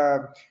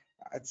for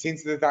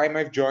since the time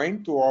I've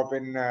joined to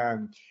open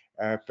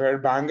Pearl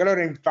Bangalore,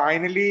 and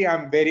finally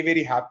I'm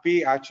very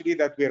happy actually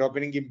that we're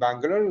opening in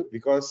Bangalore,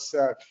 because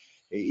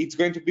it's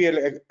going to be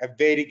a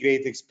very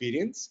great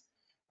experience.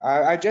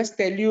 I'll just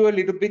tell you a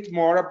little bit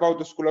more about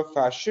the School of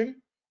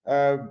Fashion.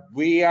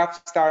 We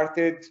have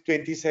started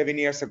 27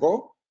 years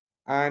ago,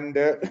 and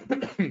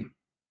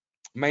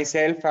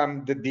myself,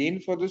 I'm the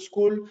dean for the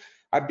school.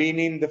 I've been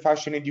in the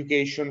fashion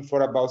education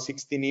for about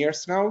 16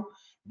 years now,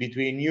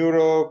 between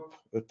Europe,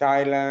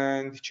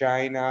 Thailand,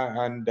 China,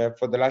 and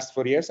for the last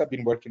 4 years, I've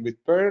been working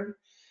with Pearl.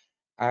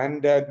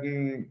 And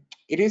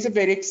it is a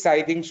very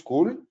exciting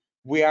school.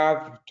 We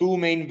have two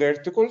main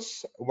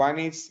verticals. One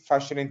is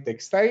fashion and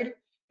textile,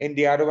 and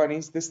the other one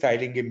is the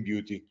styling and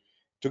beauty.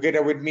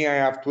 Together with me, I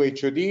have two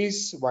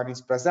HODs. One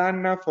is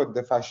Prasanna for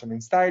the fashion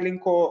and styling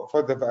for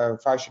the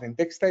fashion and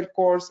textile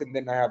course, and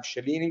then I have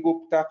Shalini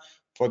Gupta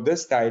for the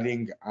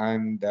styling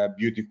and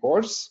beauty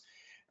course.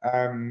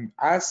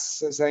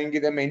 As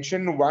Sangeeta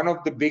mentioned, one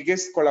of the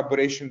biggest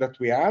collaboration that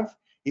we have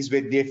is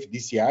with the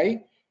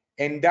FDCI,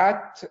 and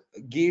that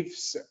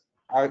gives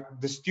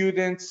the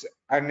students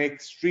an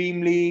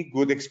extremely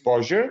good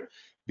exposure,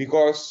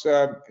 because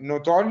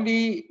not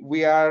only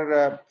we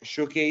are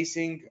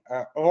showcasing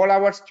all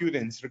our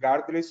students,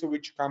 regardless of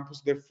which campus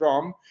they're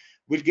from,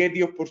 will get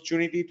the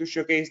opportunity to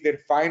showcase their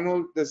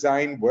final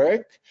design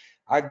work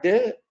at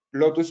the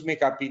Lotus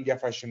Makeup India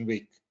Fashion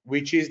Week,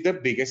 which is the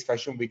biggest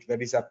fashion week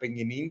that is happening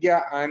in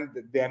India. And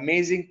the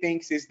amazing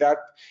things is that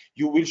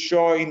you will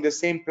show in the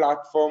same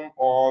platform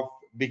of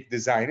big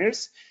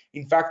designers.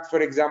 In fact,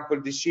 for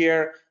example, this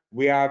year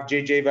we have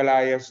JJ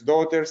Valaya's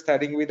daughter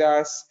studying with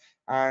us,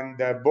 and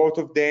both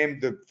of them,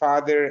 the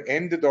father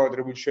and the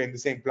daughter, will show in the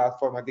same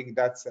platform. I think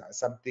that's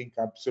something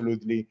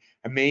absolutely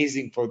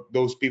amazing for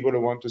those people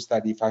who want to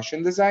study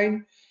fashion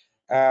design.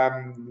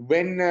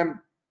 When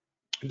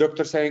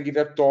Dr.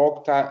 Sangeeta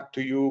talked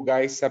to you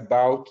guys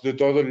about the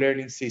total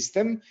learning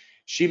system,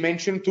 she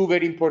mentioned two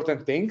very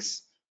important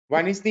things.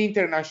 One is the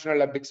international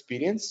lab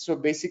experience. So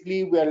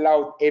basically, we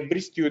allow every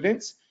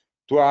student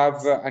to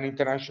have an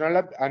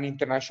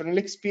international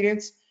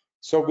experience.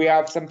 So we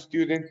have some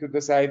students who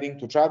deciding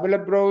to travel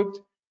abroad.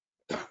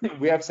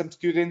 We have some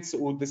students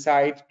who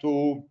decide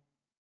to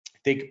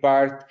take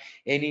part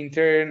and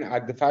intern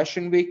at the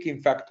Fashion Week.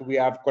 In fact, we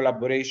have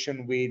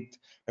collaboration with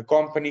a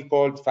company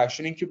called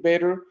Fashion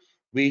Incubator,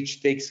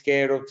 which takes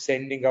care of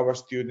sending our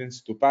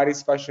students to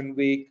Paris Fashion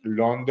Week,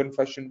 London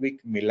Fashion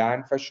Week,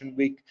 Milan Fashion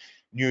Week,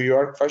 New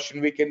York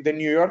Fashion Week. And the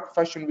New York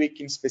Fashion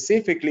Week in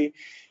specifically,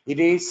 it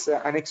is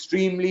an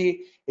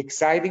extremely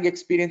exciting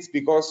experience,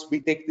 because we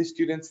take the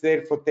students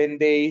there for 10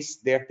 days.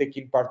 They're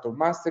taking part of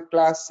master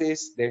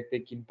classes, they're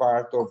taking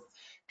part of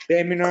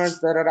seminars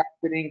that are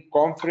happening,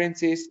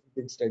 conferences,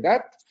 things like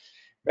that.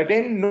 But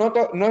then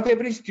not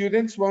every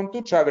students want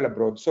to travel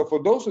abroad. So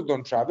for those who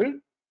don't travel,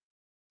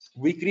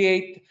 we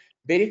create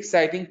very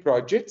exciting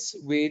projects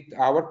with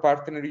our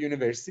partner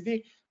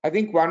university. I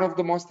think one of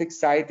the most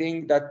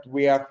exciting that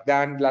we have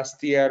done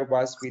last year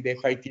was with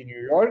FIT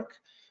New York,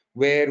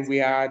 where we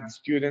had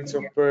students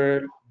of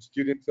Pearl,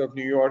 students of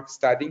New York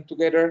studying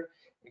together,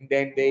 and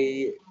then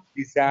they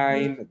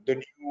designed the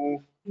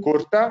new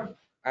kurta,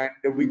 and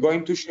we're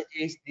going to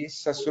showcase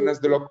this as soon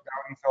as the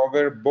lockdown is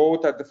over,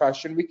 both at the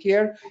Fashion Week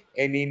here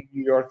and in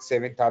New York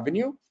 7th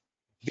Avenue.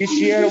 This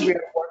year we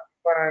are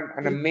working on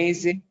an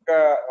amazing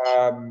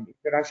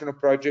international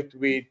project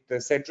with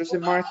St.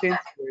 Joseph Martins,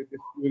 where the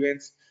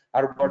students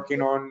are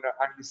working on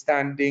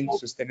understanding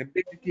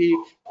sustainability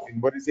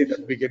and what is it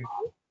that we can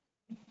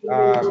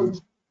do.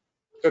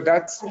 So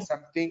that's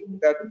something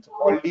that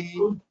only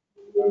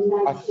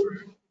at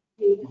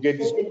you get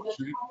this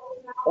opportunity.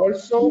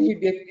 Also,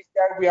 with the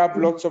FDCI, we have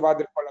lots of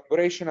other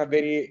collaboration. A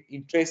very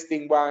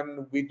interesting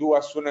one we do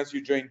as soon as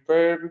you join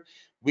Pearl.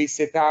 We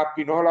set up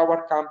in all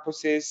our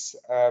campuses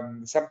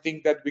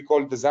something that we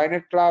call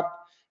Designer Club,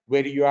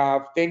 where you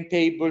have 10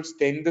 tables,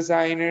 10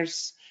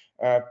 designers,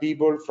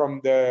 people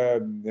from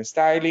the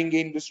styling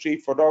industry,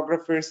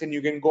 photographers, and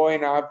you can go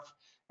and have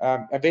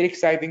a very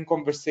exciting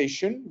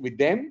conversation with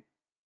them.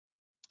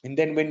 And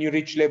then when you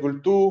reach level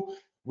 2,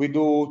 we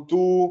do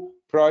 2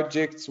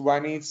 projects.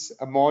 One is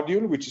a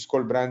module which is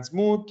called Brand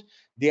Smooth.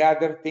 The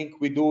other thing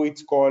we do,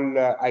 it's called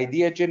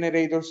idea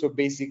generator. So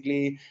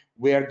basically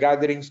we are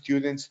gathering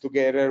students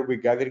together, we're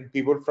gathering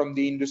people from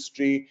the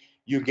industry.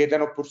 You get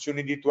an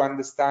opportunity to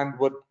understand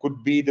what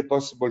could be the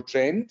possible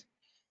trend.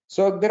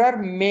 So there are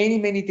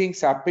many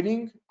things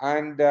happening,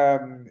 and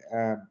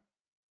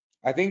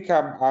I think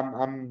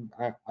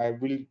I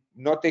will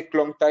not take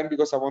long time,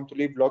 because I want to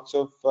leave lots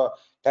of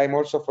time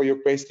also for your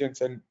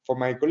questions and for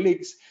my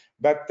colleagues.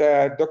 But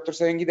Dr.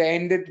 Sangeeta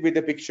ended with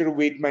a picture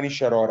with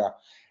Manish Arora.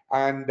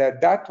 And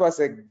that was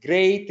a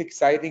great,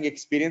 exciting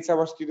experience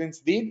our students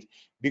did,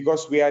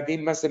 because we had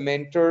him as a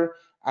mentor,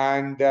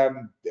 and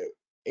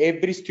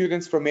every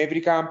students from every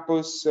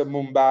campus,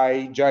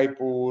 Mumbai,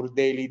 Jaipur,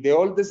 Delhi, they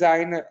all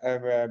design,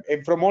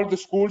 and from all the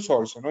schools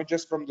also, not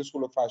just from the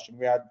School of Fashion.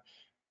 We had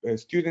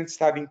students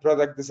studying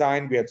product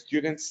design, we had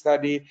students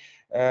study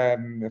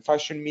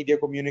fashion media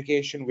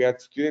communication, we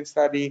had students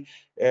study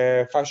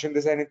fashion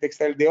design and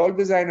textile. They all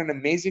design an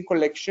amazing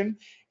collection,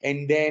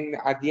 and then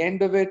at the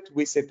end of it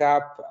we set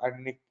up a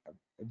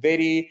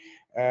very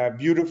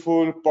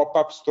beautiful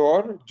pop-up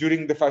store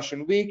during the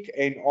fashion week,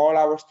 and all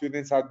our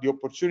students had the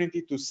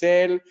opportunity to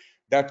sell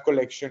that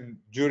collection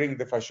during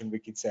the fashion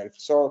week itself.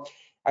 So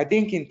I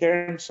think in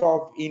terms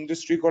of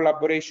industry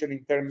collaboration,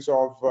 in terms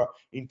of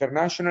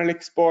international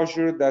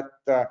exposure that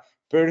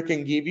Pearl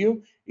can give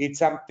you, it's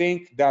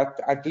something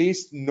that at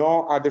least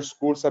no other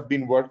schools have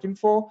been working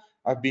for,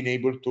 have been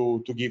able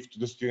to give to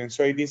the students.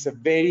 So it is a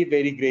very,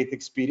 very great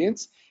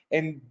experience.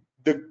 And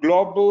the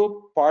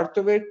global part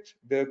of it,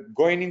 the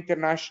going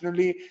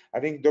internationally, I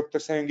think Dr.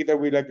 Sayangita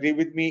will agree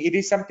with me. It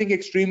is something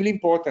extremely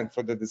important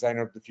for the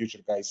designer of the future,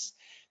 guys.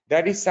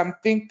 That is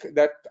something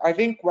that I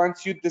think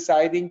once you're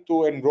deciding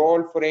to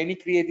enroll for any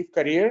creative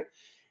career,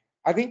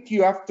 I think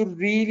you have to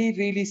really,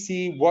 really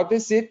see what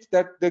is it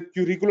that the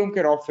curriculum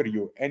can offer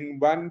you. And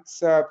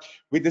once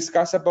we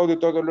discuss about the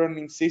total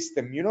learning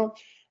system, you know,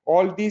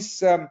 all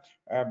these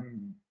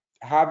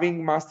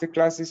having master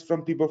classes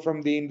from people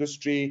from the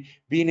industry,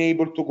 being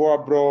able to go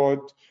abroad,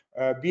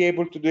 be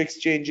able to do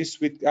exchanges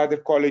with other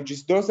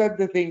colleges, those are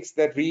the things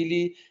that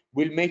really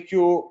will make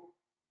you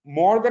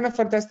more than a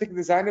fantastic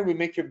designer, will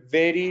make you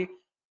very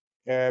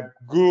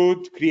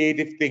good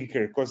creative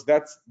thinker, because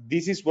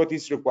this is what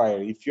is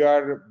required. If you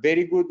are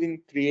very good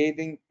in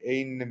creating,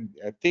 in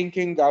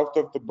thinking out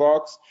of the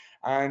box,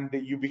 and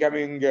you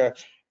becoming a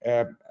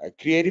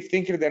creative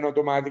thinker, then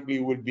automatically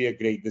you will be a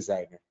great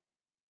designer.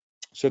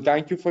 So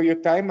thank you for your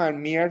time.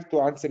 I'm here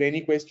to answer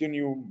any question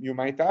you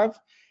might have,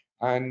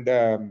 and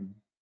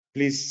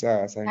please,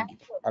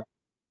 Sangeeta.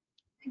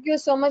 Thank you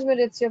so much,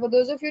 Maurizio. For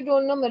those of you who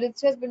don't know,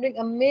 Maurizio has been doing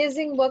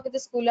amazing work with the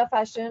School of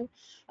Fashion.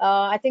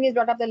 I think he's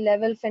brought up the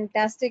level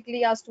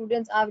fantastically. Our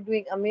students are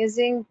doing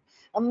amazing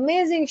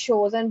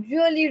shows and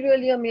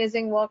really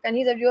amazing work. And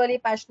he's a really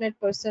passionate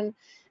person.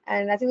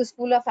 And I think the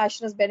School of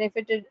Fashion has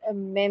benefited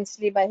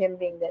immensely by him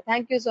being there.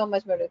 Thank you so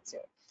much, Maurizio.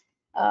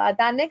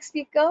 The next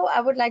speaker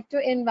I would like to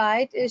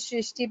invite is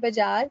Shrishti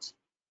Bajaj.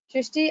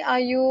 Shrishti,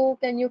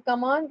 can you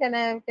come on?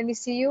 Can we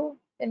see you?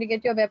 Can we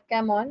get your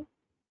webcam on?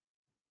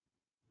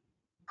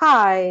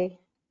 Hi.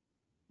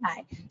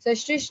 Hi. So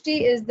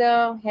Shrishti is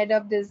the head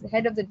of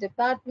the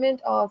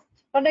department of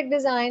product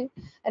design,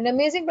 an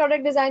amazing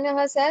product designer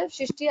herself.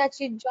 Shrishti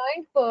actually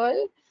joined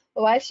Pearl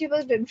while she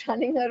was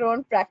running her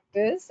own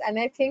practice, and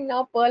I think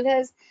now Pearl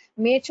has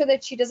made sure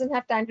that she doesn't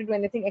have time to do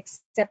anything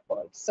except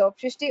Pearl. So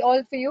Shrishti,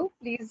 all for you.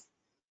 Please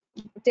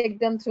take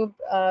them through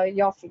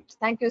your field.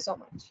 Thank you so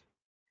much.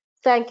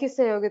 Thank you,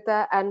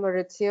 Sayogita and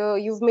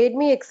Maurizio. You've made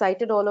me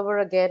excited all over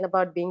again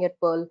about being at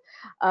Pearl.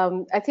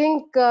 I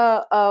think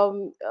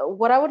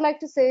what I would like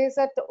to say is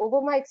that over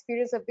my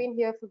experience, I've been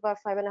here for about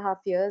 5.5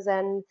 years,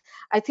 and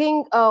I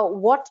think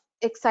what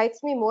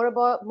excites me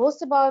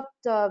most about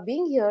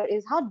being here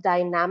is how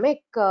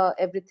dynamic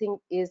everything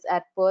is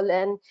at Pearl,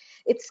 and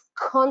it's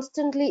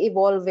constantly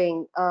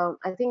evolving.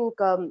 I think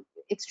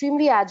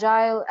extremely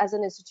agile as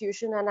an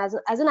institution and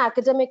as an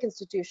academic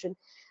institution.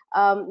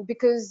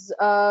 Because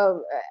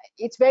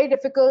it's very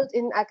difficult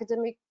in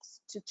academics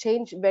to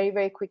change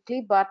very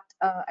quickly, but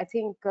I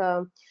think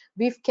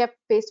we've kept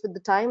pace with the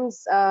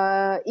times.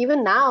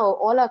 Even now,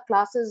 all our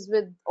classes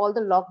with all the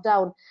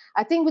lockdown,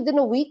 I think within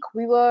a week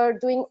we were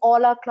doing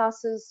all our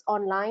classes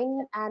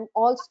online, and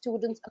all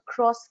students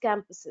across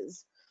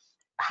campuses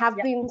have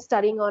been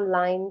studying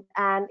online,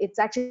 and it's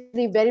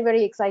actually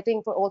very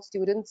exciting for all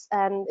students,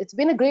 and it's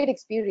been a great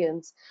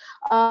experience.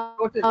 I'm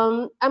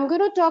going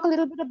to talk a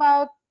little bit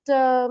about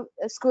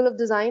School of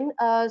Design.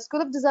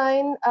 School of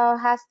Design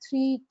has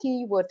 3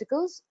 key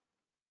verticals.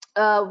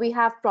 We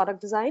have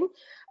product design,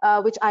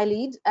 which I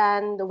lead,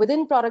 and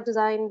within product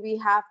design we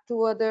have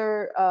 2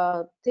 other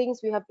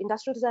things. We have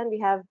industrial design, we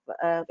have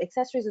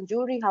accessories and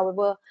jewelry.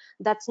 However,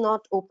 that's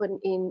not open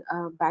in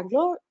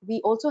Bangalore.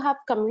 We also have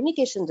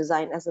communication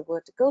design as a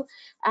vertical,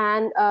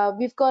 and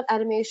we've got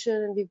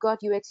animation, we've got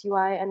UX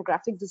UI and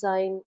graphic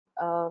design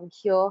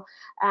here,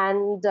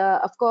 and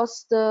of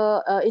course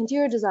the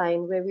interior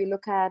design, where we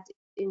look at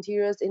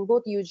interiors in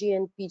both UG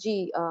and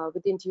PG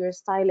with interior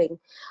styling.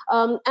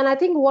 And I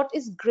think what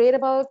is great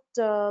about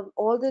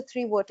all the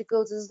 3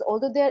 verticals is,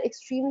 although they're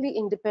extremely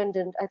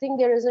independent, I think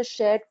there is a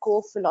shared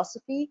core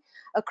philosophy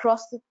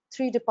across the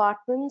 3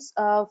 departments.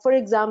 For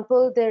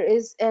example, there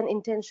is an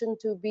intention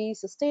to be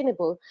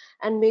sustainable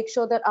and make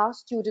sure that our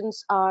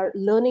students are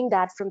learning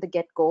that from the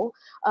get-go.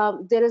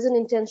 There is an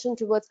intention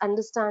towards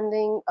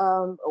understanding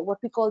what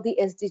we call the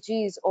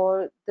SDGs,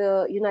 or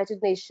the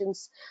United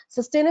Nations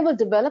Sustainable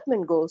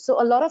Development Goals.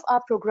 So a lot of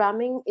our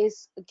programming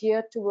is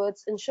geared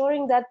towards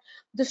ensuring that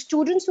the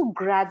students who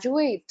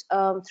graduate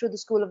through the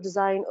School of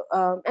Design,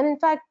 and in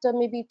fact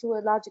maybe to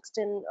a large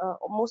extent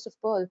most of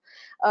Pearl,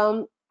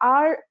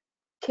 are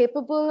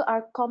capable,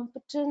 are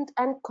competent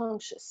and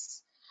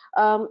conscious.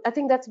 I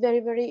think that's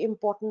very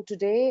important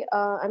today.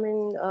 I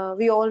mean,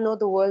 we all know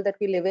the world that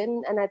we live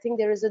in, and I think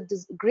there is a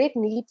great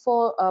need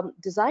for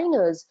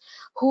designers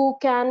who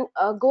can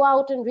go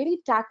out and really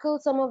tackle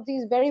some of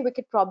these very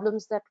wicked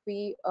problems that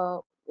we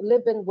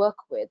live and work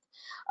with.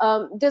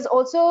 There's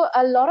also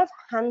a lot of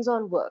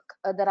hands-on work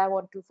that I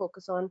want to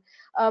focus on,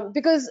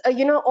 because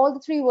all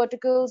the three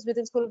verticals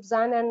within School of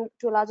Design, and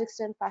to a large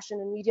extent fashion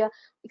and media,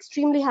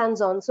 extremely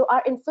hands-on. So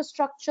our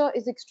infrastructure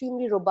is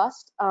extremely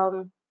robust.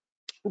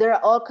 There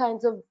are all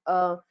kinds of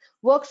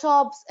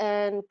workshops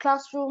and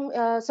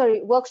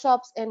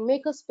workshops and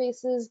maker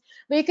spaces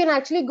where you can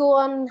actually go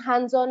on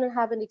hands-on and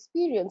have an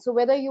experience. So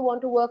whether you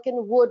want to work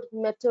in wood,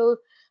 metal,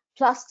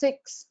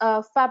 plastics,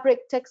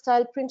 fabric,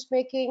 textile,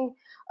 printmaking,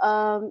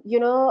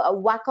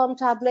 Wacom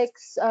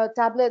tablets,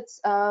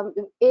 AR,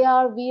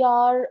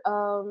 VR,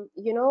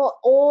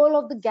 all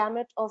of the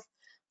gamut of,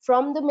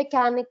 from the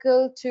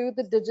mechanical to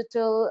the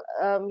digital,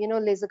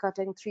 laser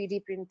cutting,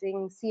 3D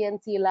printing,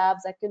 CNC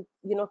labs. I could,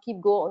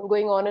 keep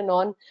going on and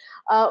on.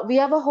 We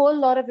have a whole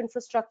lot of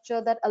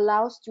infrastructure that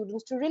allows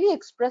students to really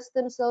express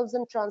themselves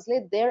and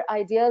translate their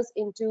ideas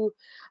into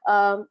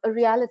a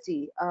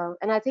reality.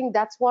 And I think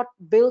that's what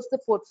builds the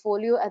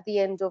portfolio at the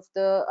end of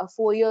the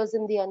 4 years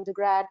in the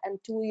undergrad and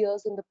 2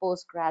 years in the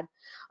postgrad.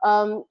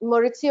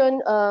 Maurizio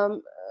and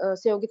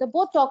Sanyogita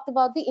both talked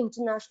about the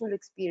international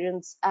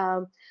experience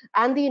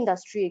and the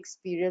industry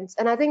experience,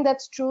 and I think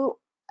that's true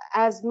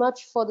as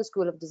much for the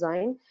School of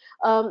Design.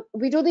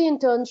 We do the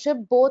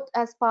internship both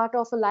as part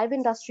of a live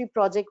industry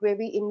project where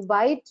we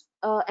invite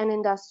an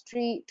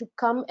industry to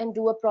come and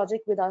do a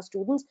project with our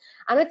students,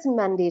 and it's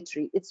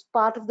mandatory. It's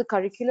part of the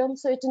curriculum,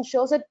 so it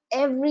ensures that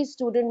every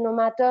student, no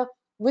matter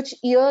which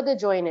year they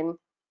join in,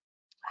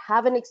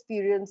 have an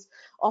experience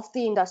of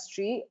the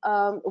industry.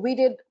 We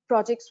did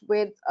projects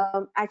with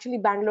actually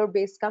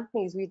Bangalore-based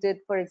companies. We did,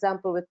 for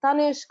example, with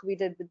Tanishq, we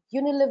did with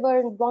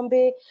Unilever in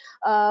Bombay,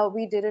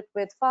 we did it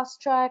with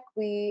Fast Track,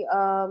 we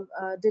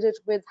did it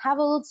with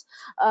Havells.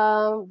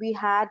 We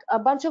had a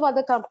bunch of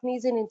other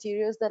companies in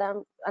interiors that I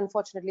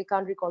unfortunately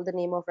can't recall the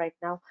name of right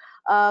now,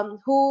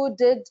 who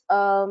did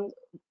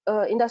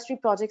industry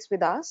projects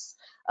with us.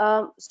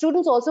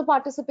 Students also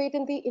participate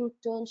in the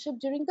internship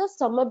during the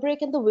summer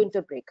break and the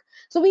winter break.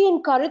 So we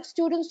encourage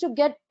students to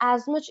get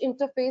as much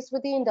interface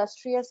with the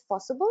industry as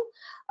possible,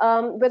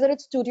 whether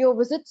it's studio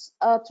visits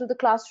through the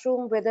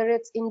classroom, whether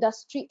it's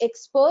industry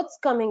experts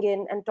coming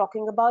in and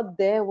talking about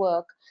their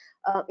work,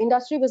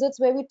 industry visits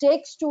where we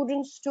take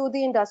students to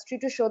the industry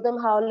to show them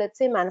how, let's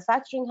say,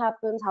 manufacturing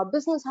happens, how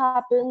business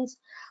happens,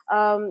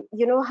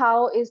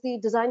 how is the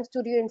design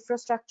studio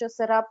infrastructure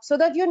set up, so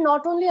that you're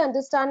not only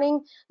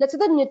understanding, let's say,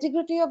 the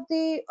nitty-gritty of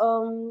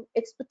the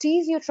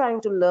expertise you're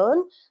trying to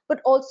learn, but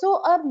also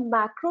a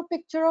macro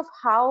picture of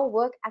how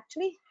work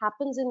actually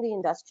happens in the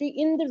industry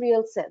in the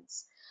real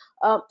sense.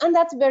 And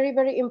that's very,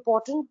 very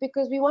important,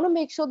 because we want to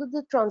make sure that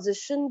the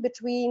transition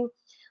between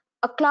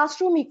a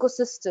classroom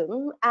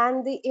ecosystem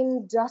and the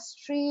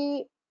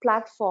industry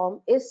platform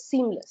is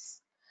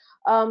seamless.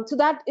 So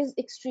that is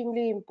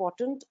extremely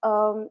important.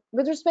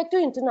 With respect to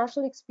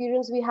international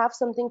experience, we have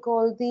something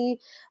called the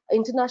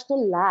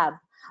International Lab,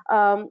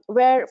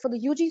 where for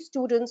the UG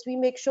students, we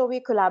make sure we're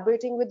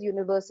collaborating with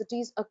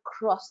universities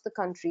across the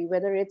country,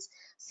 whether it's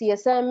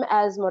CSM,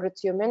 as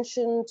Maurizio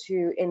mentioned,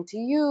 to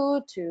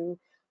NTU, to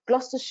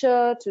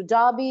Gloucestershire, to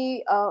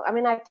Derby. I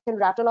mean, I can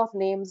rattle off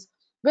names,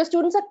 where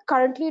students are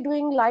currently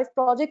doing live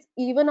projects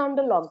even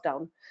under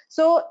lockdown.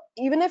 So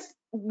even if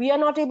we are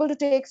not able to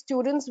take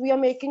students, we are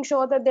making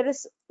sure that there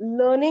is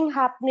learning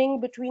happening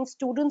between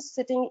students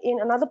sitting in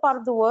another part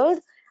of the world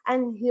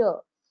and here.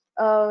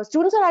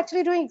 Students are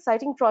actually doing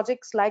exciting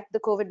projects like the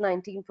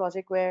COVID-19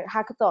 project, where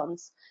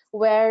hackathons,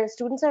 where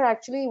students are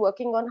actually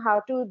working on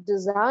how to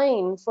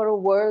design for a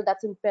world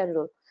that's in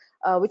peril,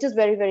 which is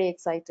very, very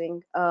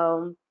exciting.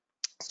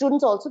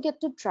 Students also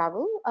get to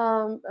travel.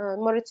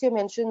 Maurizio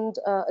mentioned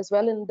as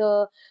well in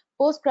the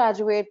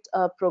postgraduate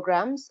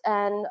programs,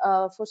 and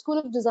for School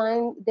of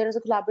Design, there is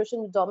a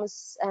collaboration with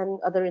Domus and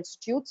other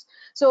institutes.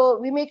 So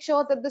we make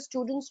sure that the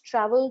students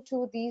travel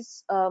to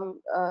these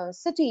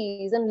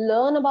cities and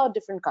learn about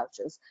different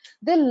cultures.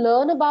 They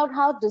learn about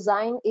how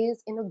design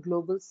is in a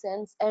global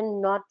sense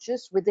and not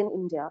just within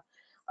India.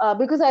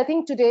 Because I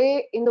think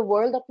today, in the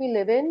world that we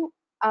live in,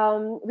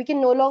 we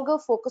can no longer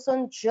focus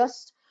on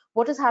just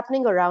what is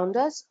happening around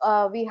us.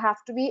 We have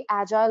to be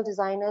agile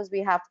designers.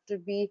 We have to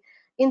be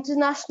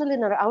international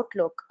in our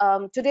outlook.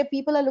 Today,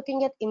 people are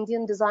looking at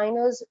Indian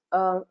designers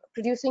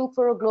producing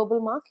for a global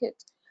market.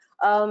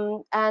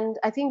 And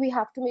I think we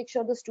have to make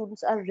sure the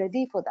students are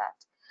ready for that.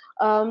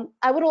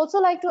 I would also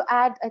like to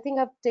add, I think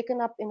I've taken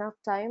up enough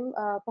time,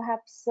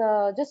 perhaps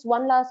just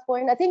one last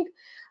point. I think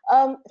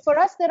for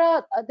us, there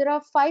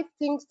are 5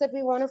 things that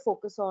we want to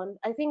focus on.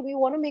 I think we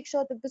want to make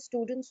sure that the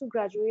students who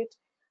graduate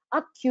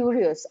are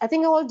curious. I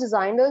think all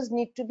designers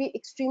need to be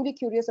extremely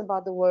curious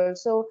about the world.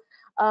 So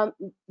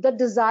the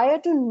desire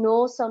to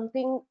know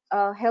something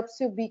helps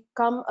you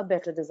become a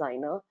better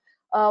designer.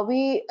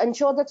 We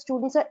ensure that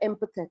students are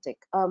empathetic.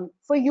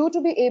 For you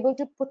to be able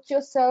to put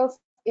yourself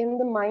in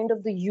the mind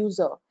of the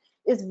user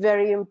is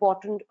very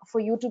important for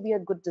you to be a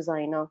good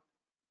designer.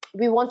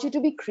 We want you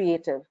to be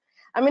creative.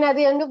 I mean, at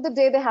the end of the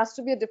day, there has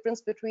to be a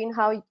difference between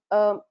how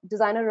a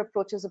designer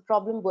approaches a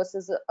problem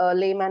versus a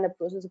layman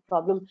approaches a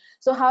problem.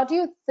 So how do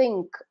you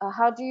think?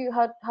 How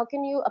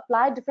can you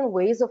apply different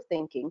ways of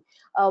thinking?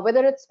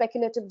 Whether it's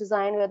speculative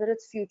design, whether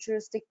it's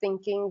futuristic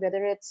thinking,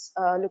 whether it's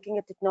looking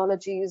at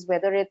technologies,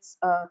 whether it's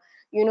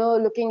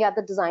looking at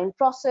the design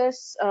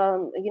process,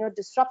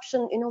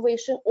 disruption,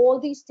 innovation, all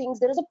these things.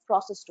 There is a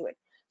process to it.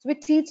 So we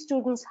teach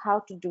students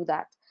how to do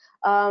that.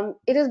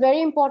 It is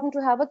very important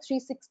to have a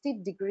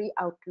 360-degree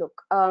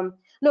outlook.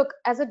 Look,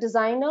 as a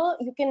designer,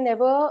 you can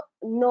never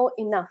know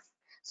enough.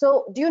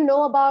 So do you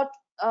know about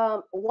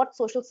what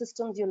social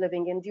systems you're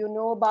living in? Do you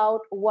know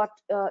about what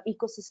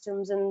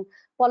ecosystems and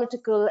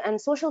political and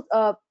social,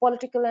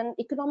 political and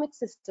economic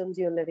systems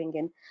you're living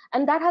in?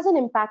 And that has an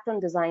impact on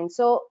design.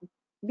 So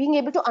being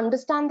able to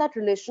understand that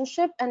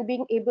relationship and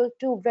being able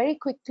to very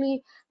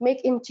quickly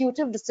make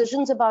intuitive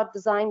decisions about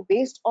design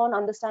based on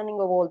understanding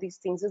of all these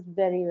things is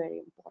very, very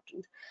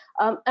important.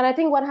 And I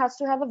think one has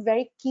to have a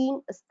very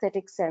keen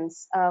aesthetic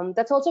sense.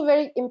 That's also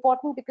very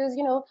important because,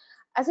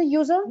 as a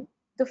user,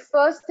 the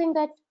first thing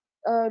that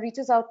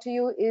reaches out to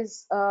you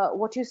is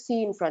what you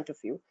see in front of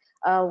you,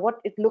 what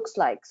it looks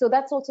like. So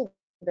that's also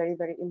very,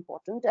 very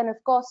important. And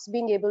of course,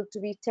 being able to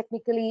be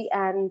technically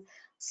and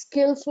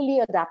skillfully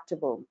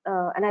adaptable.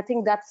 And I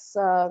think that's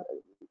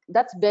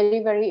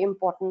very, very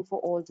important for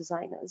all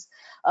designers.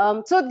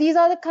 So these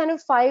are the kind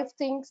of 5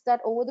 things that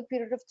over the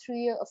period of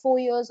 4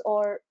 years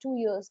or 2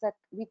 years that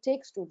we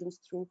take students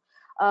through,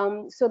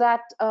 so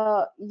that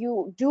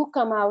you do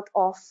come out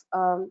of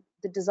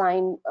the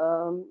design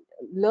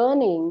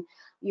learning,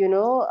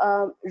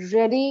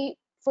 ready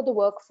for the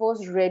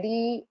workforce,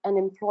 ready and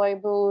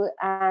employable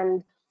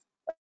and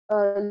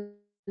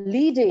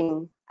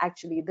leading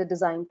actually the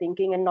design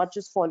thinking and not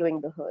just following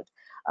the herd.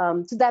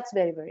 So that's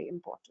very, very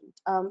important.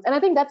 And I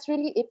think that's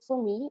really it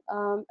for me.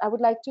 I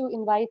would like to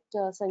invite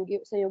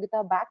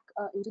Sanyogita back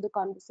into the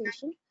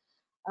conversation.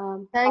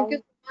 Thank you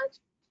so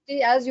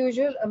much. As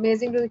usual,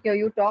 amazing to hear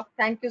you talk.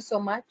 Thank you so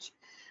much.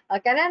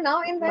 Can I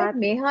now invite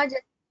Meha,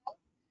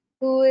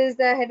 who is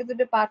the head of the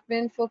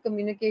department for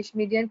communication,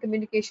 media and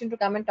communication, to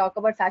come and talk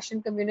about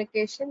fashion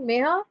communication?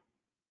 Meha,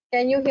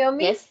 can you hear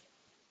me?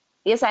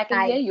 Yes, I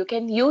can hear you.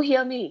 Can you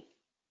hear me?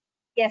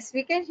 Yes,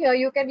 we can hear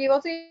you. Can we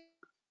also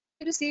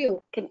to see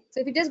you? So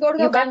if you just go to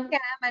the webcam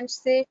and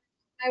say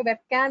my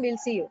webcam, we'll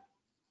see you.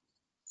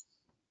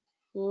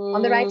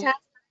 On the right hand,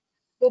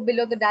 go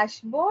below the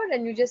dashboard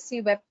and you just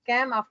see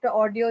webcam. After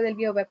audio, there'll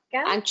be a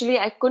webcam. Actually,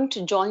 I couldn't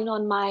join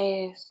on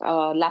my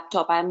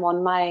laptop. I'm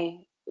on my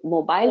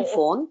mobile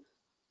phone.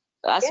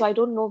 So I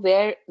don't know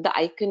where the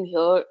icon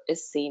here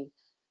is seen.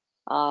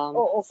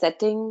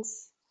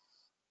 Settings.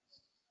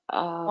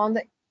 On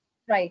the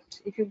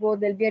right, if you go,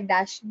 there'll be a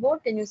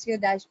dashboard. Can you see a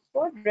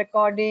dashboard?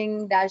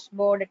 Recording,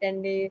 dashboard,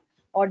 attendee,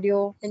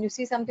 audio. Can you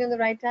see something on the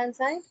right hand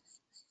side?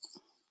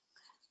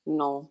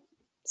 No,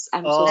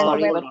 I'm so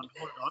sorry. Hold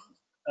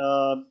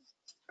on.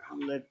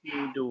 Let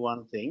me do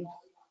one thing.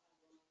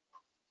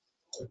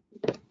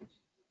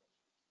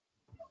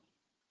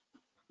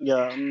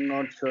 Yeah, I'm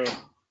not sure.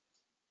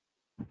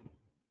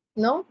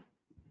 No?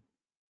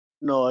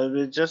 No,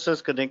 it just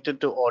says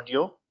connected to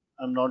audio.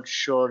 I'm not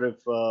sure if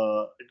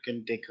it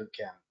can take a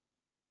cam.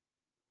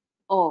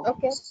 Oh.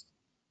 Okay.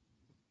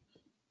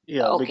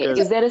 Yeah. Okay. Because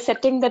is there a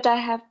setting that I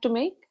have to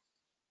make?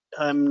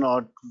 I'm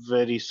not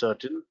very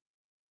certain.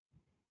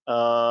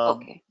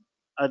 Okay.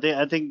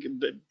 I think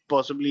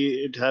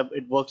possibly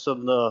it works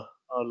on the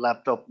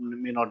laptop. It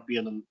may not be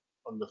on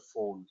the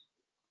phone.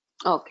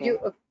 Okay.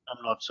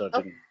 I'm not certain.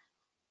 Okay.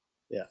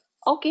 Yeah.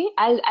 Okay,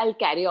 I'll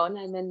carry on,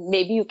 and then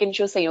maybe you can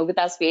show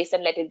Sanyogita's face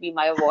and let it be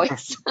my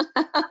voice.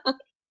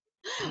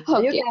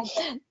 Okay.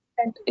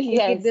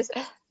 Yes. This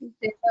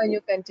and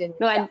you continue.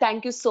 No, and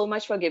thank you so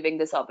much for giving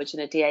this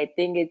opportunity. I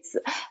think it's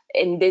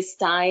in this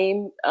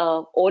time,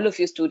 all of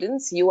you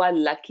students, you are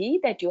lucky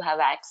that you have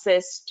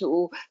access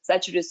to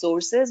such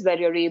resources where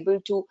you're able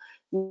to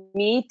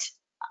meet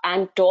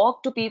and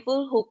talk to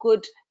people who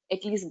could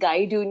at least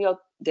guide you in your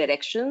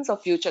directions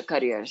of future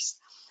careers.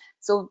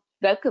 So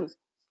welcome.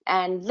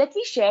 And let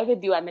me share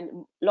with you, I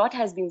mean, a lot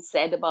has been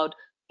said about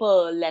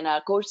Pearl and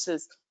our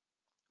courses.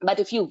 But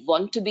if you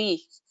want to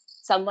be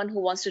someone who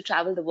wants to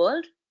travel the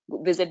world,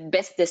 visit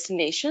best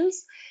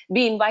destinations,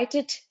 be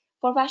invited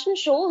for fashion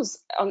shows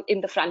in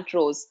the front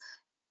rows,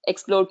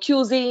 explore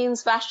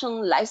cuisines, fashion,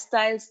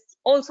 lifestyles,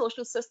 all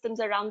social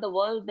systems around the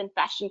world, then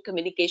fashion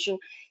communication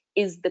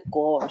is the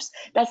course.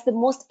 That's the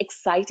most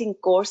exciting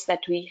course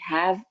that we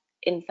have,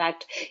 in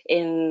fact,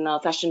 in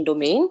fashion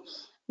domain,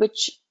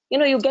 which,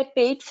 you get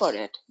paid for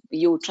it.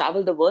 You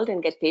travel the world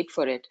and get paid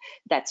for it.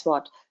 That's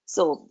what.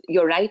 So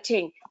your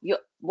writing,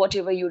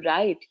 whatever you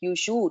write, you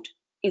shoot,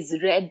 is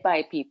read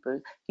by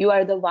people. You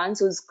are the ones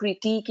who's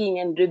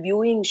critiquing and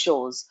reviewing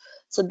shows.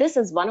 So this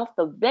is one of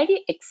the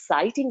very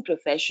exciting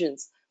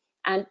professions,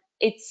 and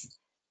it's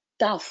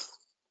tough.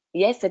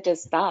 Yes, it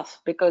is tough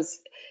because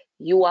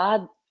you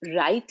are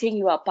writing,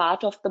 you are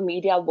part of the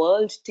media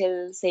world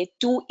till say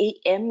 2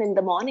 a.m. in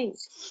the morning.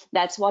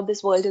 That's what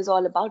this world is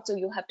all about. So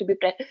you have to be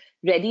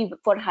ready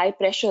for high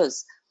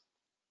pressures.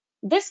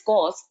 This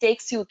course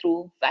takes you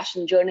through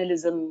fashion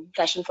journalism,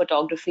 fashion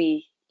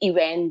photography,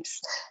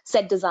 events,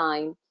 set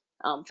design,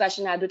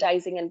 fashion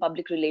advertising, and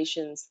public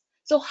relations.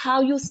 So,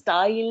 how you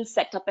style,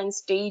 set up, and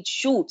stage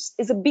shoots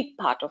is a big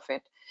part of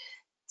it.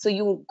 So,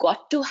 you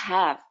got to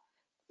have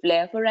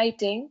flair for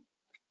writing,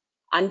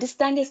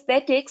 understand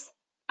aesthetics,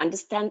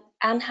 understand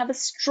and have a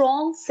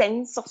strong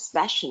sense of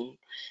fashion.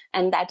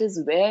 And that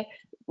is where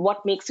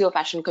what makes you a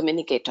fashion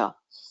communicator.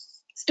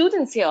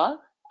 Students here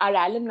are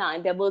alumni.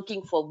 They're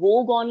working for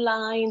Vogue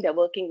Online, they're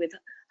working with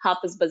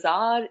Harper's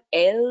Bazaar,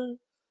 Elle,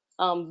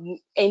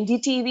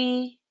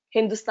 NDTV,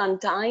 Hindustan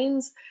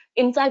Times.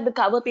 In fact, the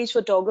cover page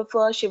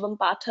photographer, Shivam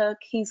Pathak,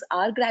 he's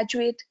our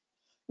graduate.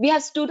 We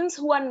have students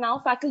who are now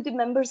faculty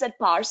members at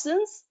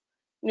Parsons,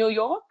 New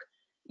York.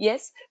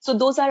 Yes, so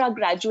those are our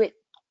graduate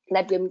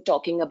that we're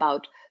talking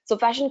about. So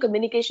fashion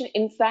communication,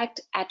 in fact,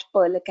 at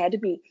Pearl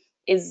Academy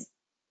is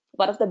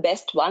one of the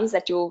best ones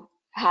that you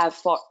have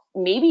for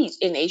maybe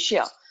in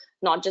Asia,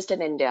 not just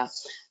in India,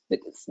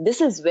 because this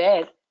is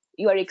where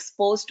you are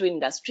exposed to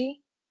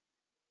industry.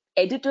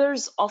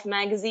 Editors of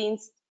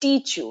magazines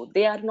teach you.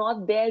 They are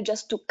not there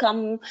just to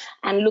come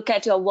and look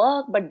at your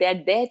work, but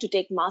they're there to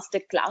take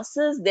master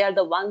classes. They are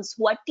the ones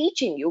who are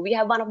teaching you. We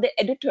have one of the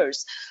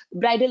editors,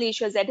 Bridal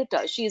Asia's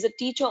editor. She is a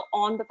teacher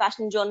on the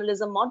fashion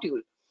journalism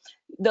module.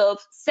 The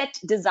set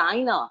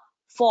designer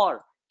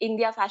for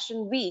India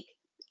Fashion Week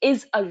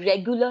is a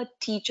regular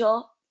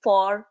teacher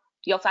for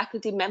your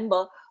faculty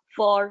member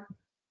for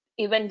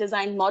event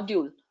design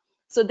module.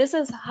 So this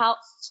is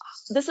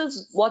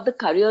what the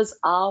careers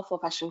are for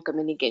fashion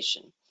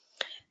communication.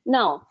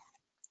 Now,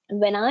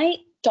 when I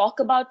talk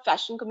about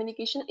fashion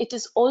communication, it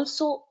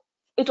also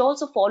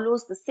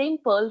follows the same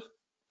Pearl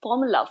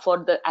formula for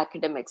the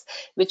academics,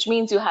 which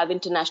means you have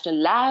international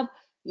lab,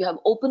 you have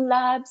open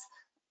labs.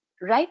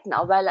 Right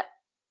now,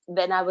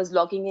 when I was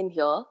logging in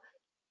here,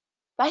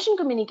 fashion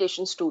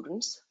communication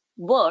students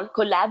were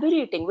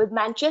collaborating with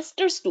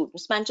Manchester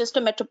students,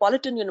 Manchester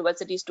Metropolitan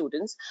University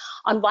students,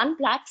 on one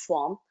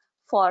platform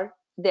for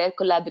their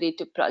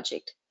collaborative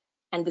project.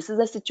 And this is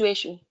a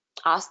situation.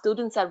 Our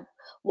students are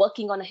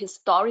working on a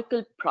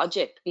historical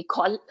project.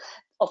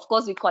 Of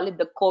course, we call it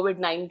the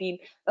COVID-19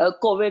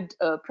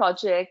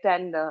 project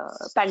and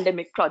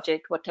pandemic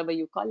project, whatever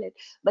you call it.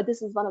 But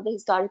this is one of the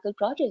historical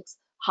projects.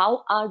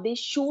 How are they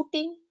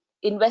shooting,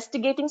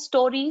 investigating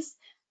stories,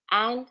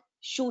 and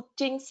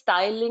shooting,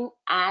 styling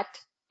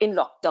in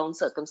lockdown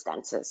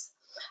circumstances?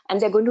 And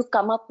they're going to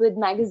come up with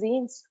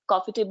magazines,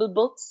 coffee table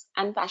books,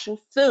 and fashion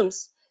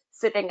films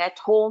sitting at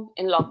home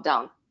in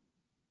lockdown.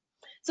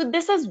 So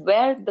this is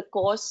where the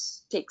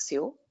course takes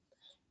you.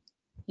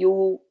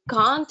 You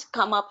can't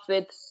come up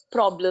with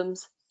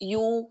problems.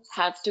 You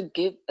have to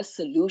give a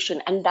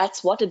solution, and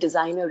that's what a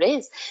designer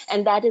is.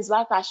 And that is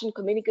why fashion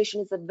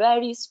communication is a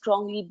very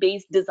strongly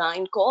based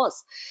design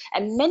course.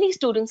 And many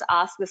students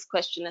ask this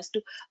question as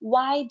to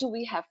why do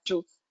we have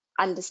to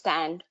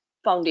understand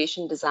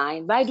foundation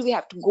design? Why do we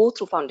have to go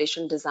through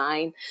foundation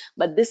design?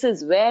 But this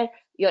is where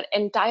your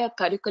entire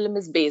curriculum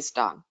is based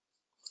on.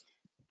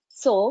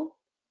 So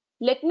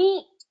let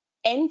me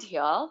end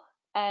here,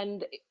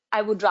 and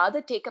I would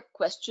rather take up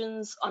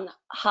questions on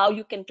how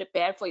you can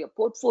prepare for your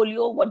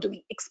portfolio. What do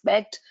we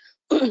expect?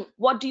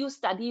 What do you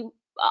study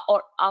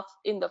or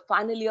in the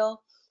final year?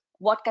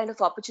 What kind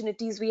of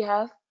opportunities we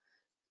have?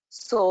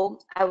 So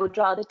I would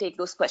rather take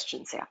those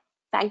questions here.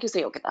 Thank you,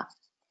 Sayogita.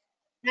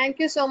 Thank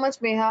you so much,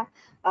 Meha.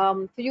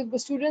 For you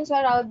students who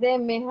are out there,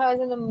 Meha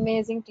is an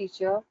amazing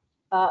teacher,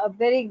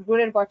 very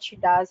good at what she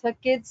does. Her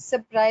kids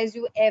surprise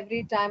you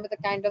every time with the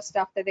kind of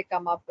stuff that they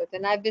come up with.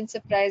 And I've been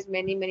surprised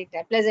many, many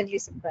times, pleasantly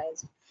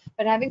surprised.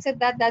 But having said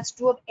that, that's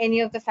true of any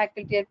of the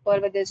faculty at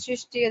Pearl, whether it's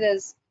Shrishti,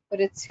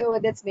 whether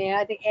it's Meha.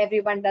 I think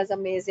everyone does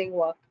amazing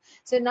work.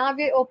 So now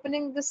we're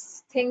opening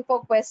this thing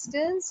for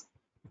questions.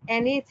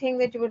 Anything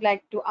that you would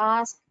like to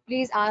ask,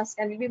 please ask,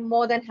 and we'll be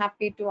more than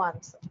happy to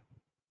answer.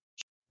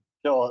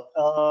 Sure.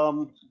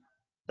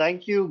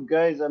 Thank you,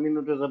 guys. I mean,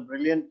 it was a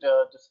brilliant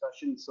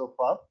discussion so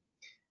far.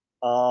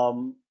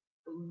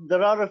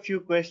 There are a few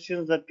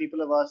questions that people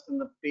have asked in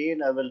the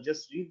pane. I will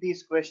just read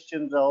these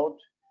questions out.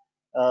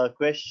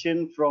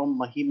 Question from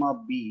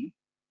Mahima B.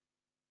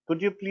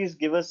 Could you please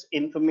give us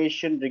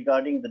information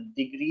regarding the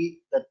degree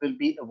that will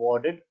be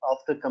awarded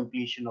after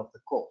completion of the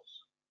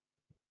course?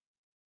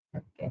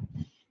 Okay.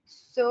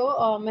 So,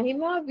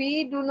 Mahima,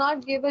 we do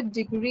not give a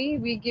degree.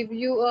 We give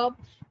you a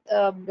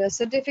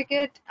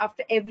certificate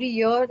after every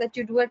year that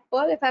you do at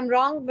Pearl. If I'm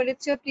wrong,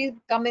 Maurizio, please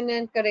come in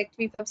and correct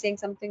me if I'm saying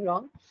something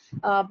wrong.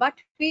 But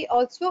we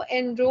also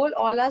enroll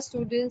all our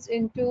students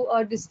into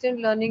a distant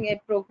learning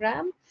ed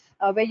program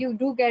where you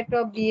do get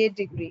a BA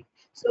degree.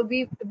 So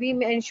we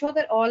ensure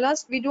that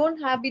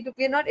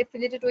we're not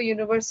affiliated to a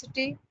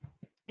university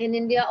in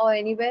India or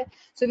anywhere.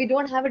 So we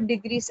don't have a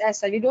degree as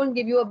such. We don't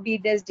give you a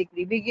BDes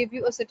degree. We give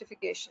you a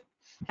certification.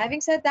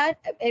 Having said that,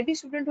 every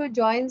student who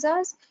joins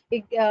us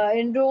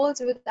enrolls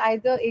with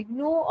either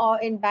IGNOU or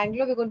in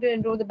Bangalore. We're going to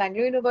enroll the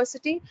Bangalore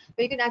University,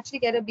 where you can actually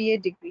get a BA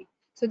degree.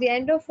 So the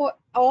end of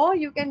or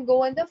you can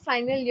go in the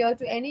final year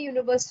to any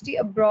university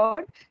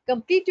abroad,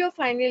 complete your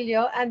final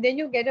year, and then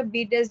you get a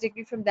BDes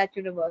degree from that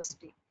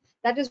university.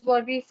 That is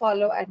what we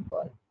follow at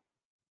Pearl.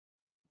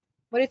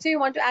 Maurizio, you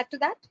want to add to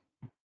that?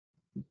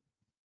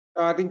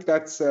 I think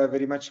that's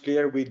very much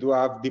clear. We do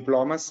have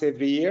diplomas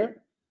every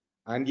year.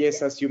 And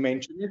yes, as you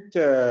mentioned it,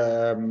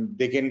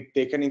 they can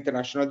take an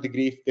international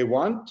degree if they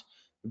want.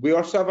 We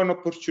also have an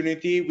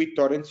opportunity with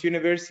Torrens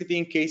University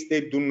in case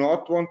they do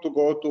not want to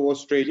go to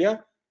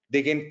Australia.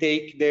 They can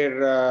take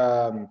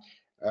their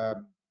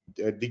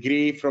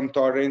degree from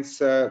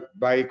Torrens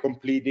by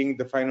completing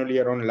the final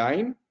year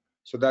online.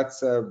 So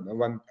that's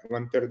one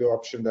third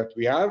option that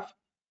we have.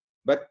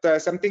 But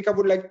something I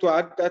would like to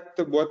add that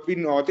what we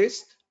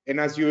noticed, and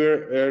as you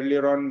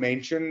earlier on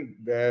mentioned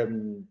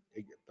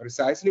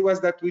precisely,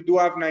 was that we do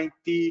have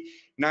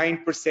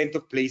 99%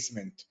 of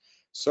placement.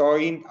 So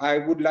I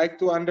would like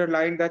to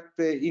underline that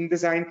in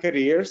design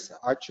careers,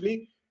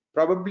 actually,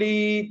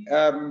 probably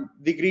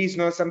degree is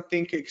not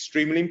something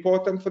extremely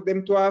important for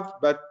them to have,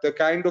 but the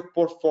kind of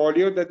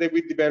portfolio that they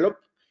will develop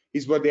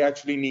is what they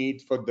actually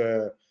need for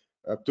the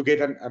to get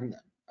a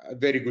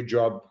very good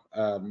job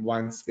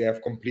once they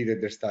have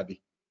completed their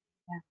study.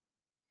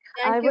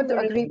 Thank I you, would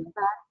agree Maurizio. with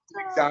that.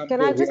 Example,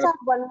 Can I we just have-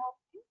 add one more?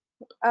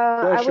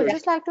 Sure, I would sure.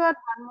 just like to add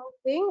one more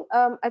thing.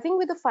 I think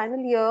with the final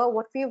year,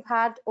 what we've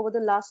had over the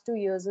last 2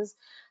 years is,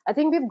 I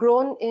think we've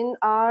grown in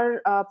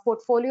our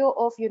portfolio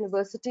of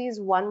universities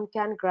one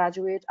can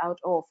graduate out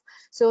of.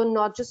 So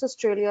not just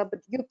Australia,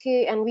 but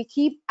UK, and we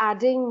keep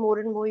adding more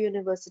and more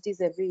universities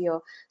every year.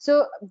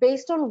 So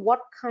based on what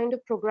kind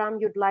of program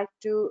you'd like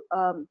to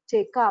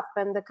take up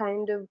and the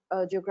kind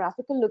of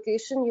geographical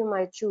location you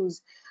might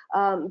choose,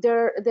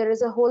 there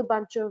is a whole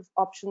bunch of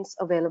options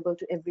available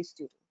to every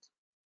student.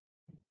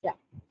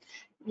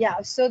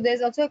 Yeah, so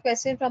there's also a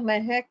question from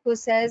Mehak who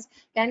says,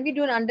 can we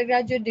do an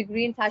undergraduate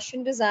degree in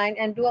fashion design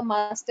and do a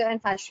master in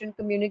fashion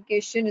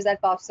communication? Is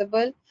that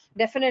possible?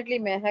 Definitely,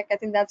 Mehak. I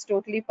think that's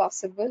totally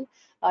possible.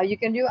 You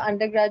can do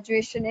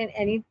undergraduation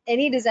in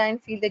any design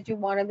field that you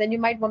want, and then you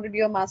might want to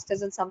do a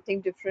master's in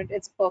something different.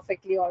 It's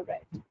perfectly all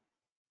right.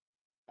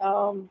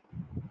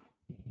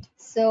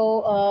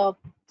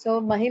 So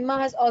Mahima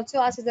has also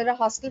asked, is there a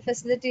hostel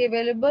facility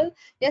available?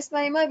 Yes,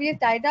 Mahima, we have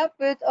tied up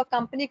with a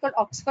company called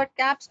Oxford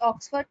Caps.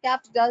 Oxford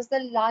Caps does the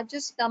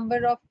largest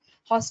number of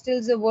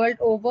hostels the world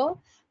over.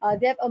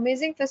 They have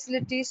amazing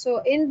facilities. So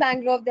in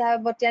Bangalore, they have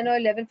about 10 or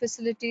 11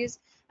 facilities,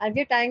 and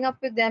we're tying up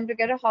with them to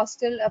get a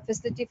hostel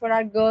facility for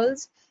our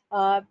girls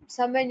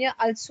somewhere near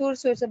Alsur.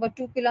 So it's about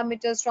 2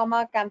 kilometers from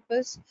our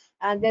campus,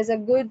 and there's a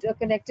good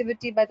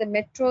connectivity by the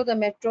metro. The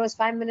metro is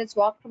 5 minutes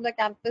walk from the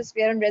campus.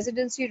 We are on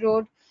Residency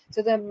Road,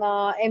 so the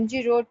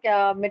MG Road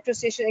metro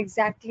station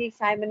exactly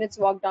 5 minutes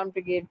walk down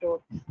Brigade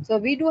Road. So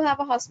we do have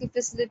a hostel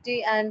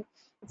facility, and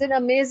it's an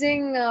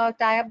amazing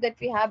tie-up that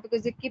we have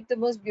because they keep the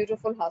most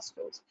beautiful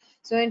hostels.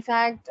 So in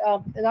fact,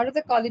 a lot of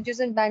the colleges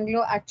in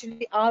Bangalore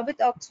actually are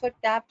with Oxford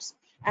Caps,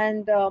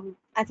 and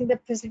I think the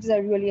facilities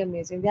are really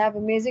amazing. They have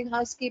amazing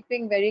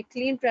housekeeping, very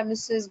clean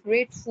premises,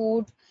 great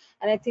food,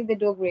 and I think they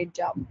do a great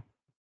job.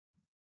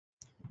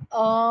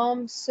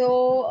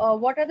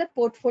 What are the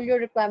portfolio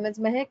requirements?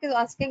 Mehak is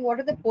asking, what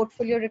are the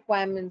portfolio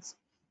requirements?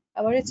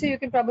 Maurizio, you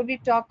can probably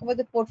talk about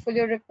the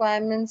portfolio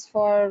requirements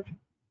for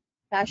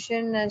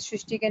fashion, and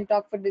Shrishti can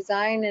talk for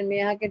design, and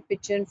Mehak can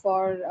pitch in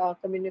for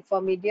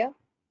for media.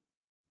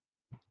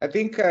 I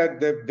think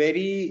the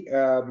very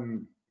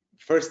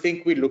first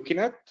thing we're looking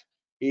at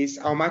is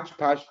how much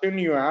passion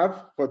you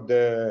have for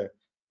the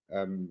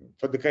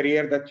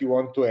career that you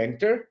want to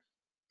enter.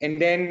 And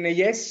then,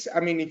 yes, I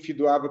mean, if you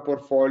do have a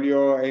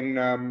portfolio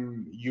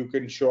and you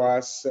can show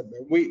us,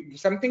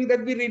 something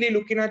that we're really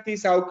looking at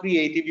is how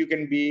creative you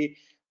can be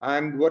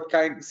and what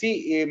kind.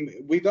 See,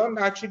 we don't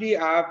actually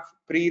have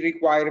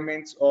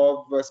pre-requirements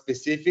of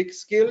specific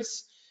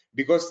skills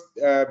because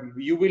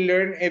you will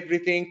learn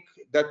everything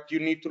that you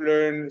need to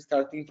learn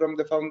starting from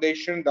the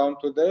foundation down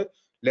to the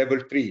level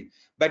 3.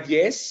 But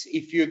yes,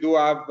 if you do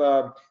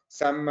have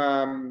some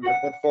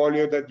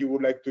portfolio that you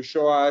would like to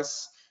show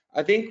us,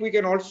 I think we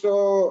can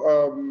also,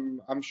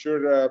 I'm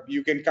sure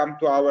you can come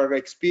to our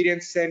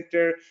experience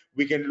center.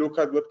 We can look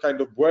at what kind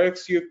of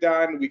works you've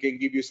done. We can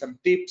give you some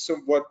tips of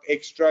what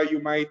extra you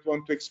might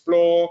want to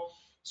explore.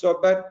 So,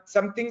 but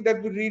something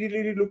that we're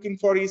really looking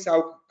for is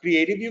how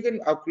creative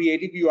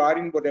you are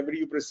in whatever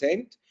you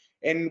present,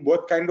 and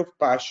what kind of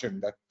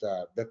passion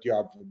that you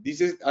have.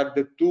 These are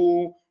the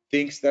two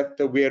things that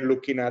we are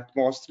looking at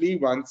mostly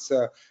once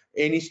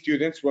any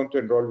students want to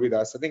enroll with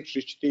us. I think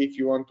Shrishti, if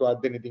you want to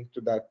add anything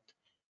to that.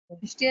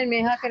 Shrishti and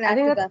Mehak can I add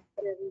think to that's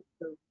that. very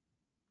true.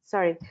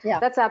 Sorry, Yeah.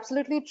 that's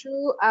absolutely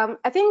true.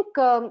 I think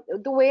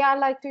the way I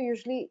like to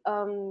usually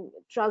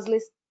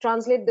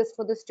translate this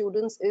for the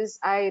students is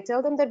I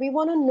tell them that we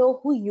want to know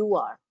who you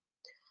are.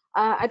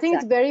 I think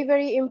it's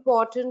very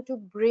important to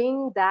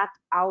bring that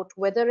out,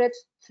 whether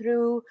it's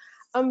through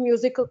a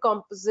musical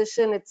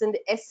composition, it's an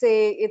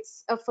essay,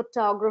 it's a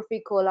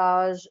photography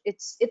collage,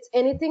 it's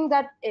anything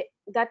that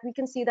we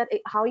can see that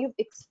how you've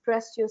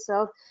expressed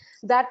yourself,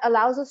 that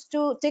allows us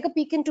to take a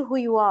peek into who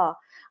you are.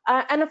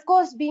 And of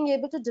course, being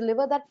able to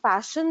deliver that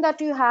passion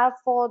that you have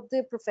for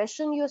the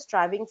profession you're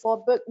striving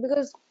for, but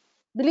because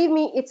believe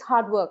me, it's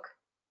hard work,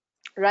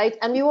 right?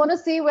 And we want to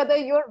see whether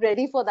you're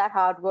ready for that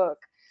hard work,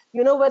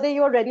 whether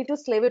you're ready to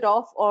slave it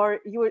off, or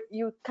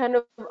you kind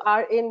of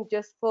are in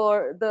just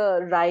for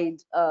the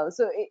ride.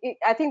 So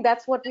I think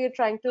that's what we're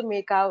trying to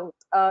make out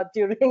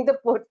during the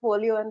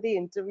portfolio and the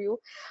interview.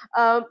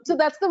 So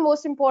that's the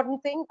most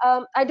important thing.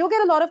 I do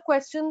get a lot of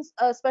questions,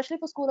 especially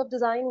for School of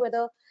Design,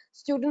 whether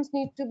students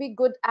need to be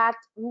good at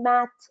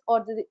math or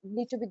do they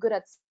need to be good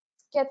at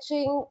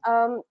sketching.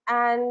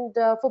 And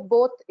for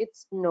both,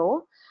 it's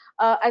no.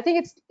 I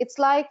think it's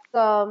like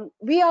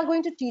we are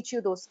going to teach you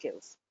those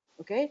skills.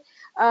 Okay,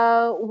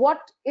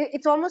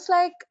 it's almost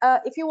like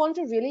if you want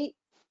to really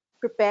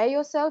prepare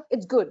yourself,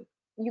 it's good.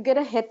 You get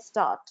a head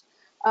start.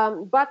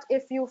 But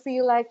if you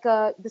feel like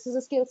this is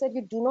a skill set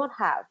you do not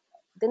have,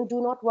 then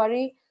do not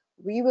worry.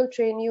 We will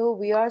train you.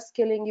 We are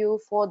skilling you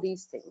for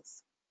these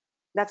things.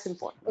 That's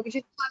important. Okay,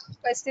 Shishti, one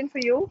question for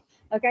you.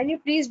 Can you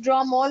please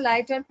draw more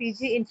light on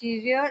PG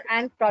interior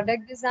and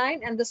product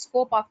design and the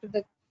scope after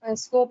the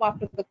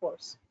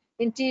course?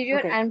 Interior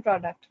Okay. and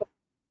product.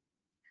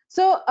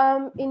 So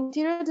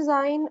interior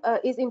design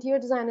is interior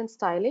design and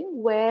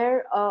styling,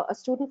 where a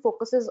student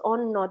focuses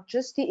on not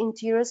just the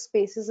interior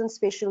spaces and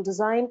spatial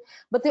design,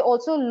 but they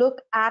also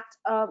look at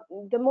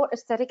the more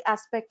aesthetic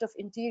aspect of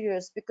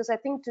interiors. Because I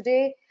think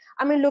today,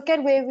 I mean, look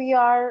at where we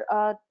are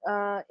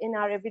in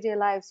our everyday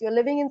lives. We're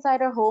living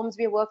inside our homes,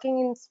 we're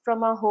working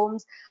from our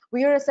homes,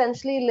 we are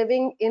essentially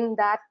living in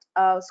that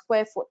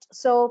square foot.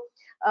 So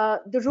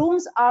the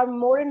rooms are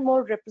more and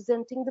more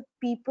representing the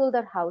people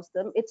that house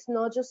them. It's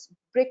not just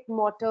brick,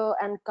 mortar,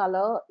 and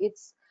color,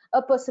 it's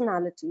a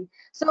personality.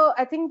 So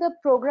I think the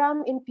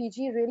program in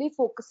PG really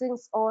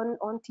focuses on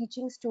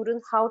teaching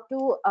students how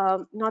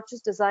to not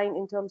just design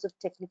in terms of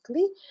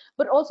technically,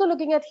 but also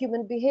looking at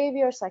human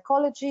behavior,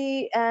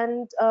 psychology,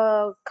 and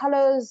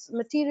colors,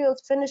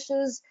 materials,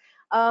 finishes,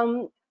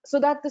 so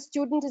that the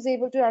student is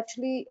able to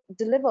actually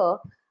deliver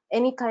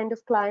any kind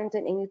of client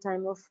and any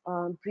time of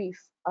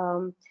brief.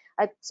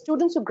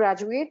 Students who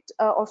graduate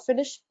or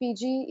finish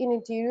PG in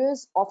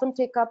interiors often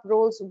take up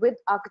roles with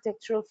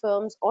architectural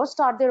firms or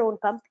start their own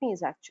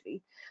companies,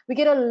 actually. We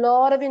get a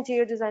lot of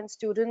interior design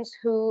students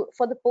who,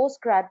 for the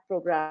post-grad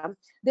program,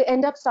 they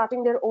end up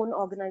starting their own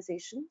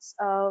organizations.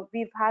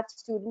 We've had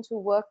students who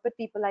work with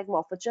people like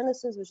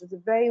Morphogenesis, which is a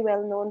very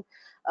well-known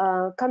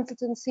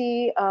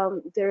consultancy.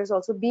 There is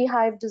also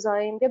Beehive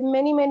Design. There are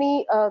many,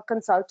 many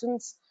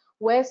consultants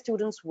where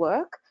students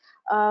work.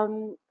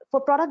 For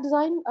product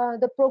design,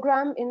 the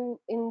program in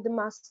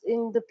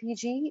the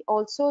PG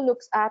also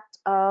looks at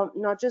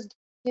not just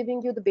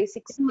giving you the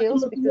basic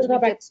skills, because we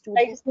get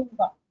students.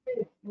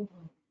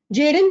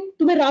 Jadon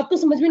तुम्हें रात को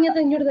समझ में नहीं आता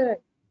injured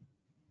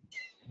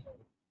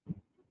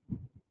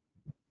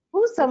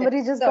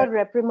Somebody just got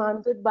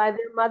reprimanded by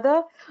their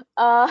mother.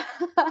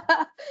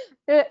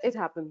 It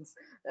happens.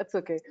 That's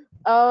okay.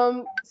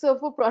 So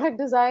for product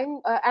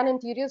design and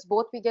interiors,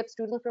 both we get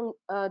students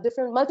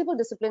from multiple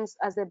disciplines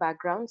as their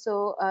background.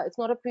 So it's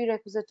not a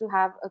prerequisite to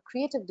have a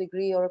creative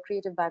degree or a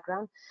creative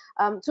background.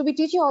 So we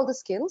teach you all the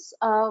skills.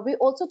 We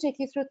also take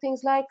you through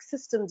things like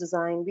system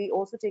design. We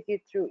also take you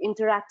through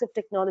interactive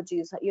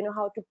technologies,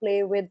 how to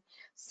play with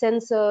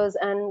sensors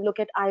and look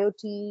at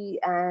IoT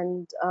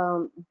and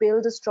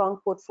build a strong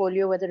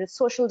portfolio, whether it's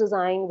social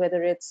design,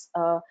 whether it's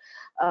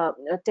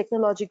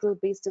technological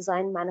based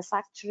design,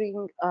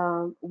 manufacturing,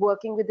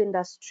 working with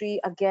industry,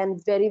 again,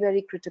 very,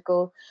 very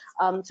critical.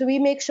 So we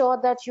make sure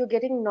that you're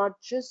getting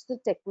not just the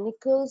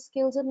technical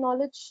skills and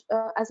knowledge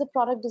as a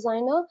product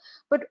designer,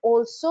 but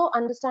also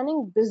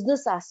understanding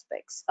business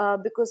aspects,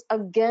 because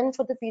again,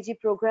 for the PG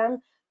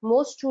program,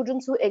 most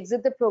students who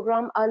exit the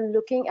program are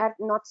looking at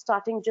not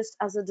starting just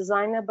as a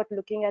designer, but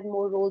looking at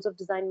more roles of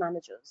design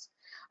managers.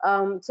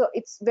 So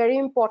it's very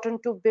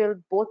important to build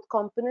both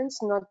components,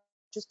 not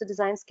just the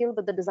design skill,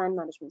 but the design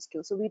management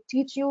skill. So we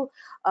teach you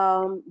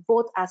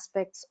both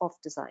aspects of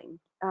design.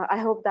 I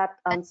hope that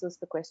answers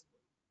the question.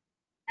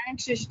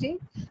 Thanks, Shrishti.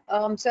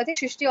 So I think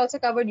Shrishti also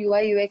covered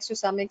UI UX to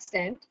some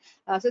extent.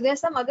 So there are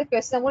some other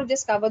questions. I'm going to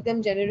just cover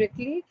them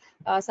generically.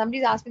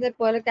 Somebody's asked me that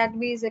Pearl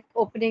Academy is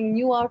opening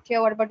new out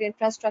here. What about the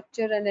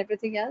infrastructure and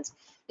everything else?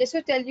 Just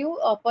to tell you,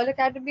 Pearl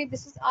Academy,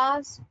 this is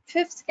our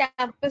 5th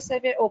campus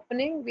that we're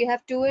opening. We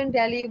have 2 in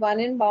Delhi, 1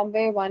 in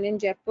Bombay, 1 in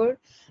Jaipur.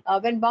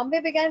 When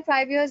Bombay began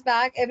 5 years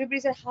back,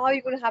 everybody said, how are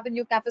you going to have a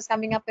new campus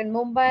coming up in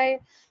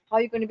Mumbai? How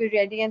are you going to be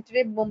ready? And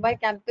today,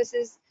 Mumbai campus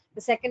is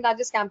the 2nd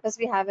largest campus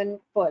we have in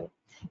Pearl.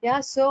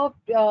 Yeah, so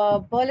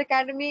Pearl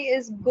Academy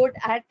is good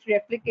at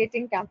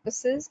replicating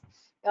campuses.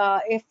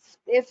 If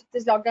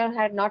this lockdown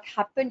had not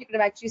happened, you could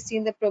have actually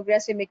seen the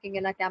progress we're making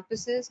in our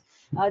campuses.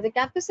 The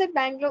campus at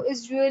Bangalore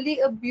is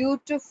really a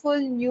beautiful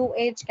new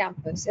age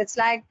campus. It's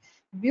like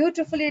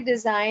beautifully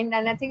designed,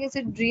 and I think it's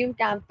a dream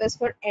campus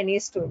for any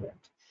student.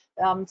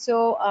 I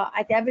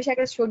wish I could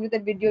have shown you the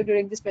video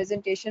during this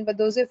presentation, but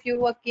those of you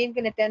who are keen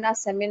can attend our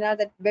seminar,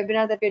 that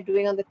webinar that we're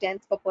doing on the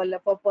 10th for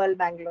Pearl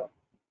Bangalore.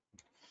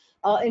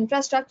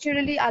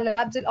 Infrastructurally, our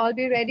labs will all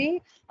be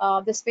ready.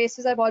 The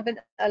spaces have all been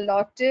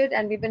allotted,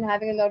 and we've been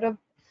having a lot of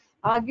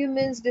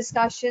arguments,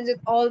 discussions with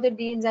all the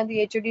deans and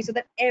the HOD so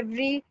that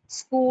every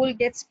school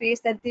gets space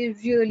that they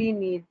really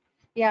need.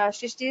 Yeah,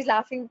 Shrishti is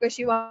laughing because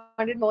she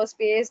wanted more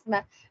space.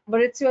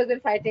 Maurizio has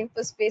been fighting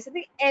for space. I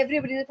think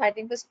everybody is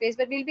fighting for space,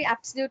 but we'll be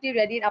absolutely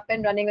ready and up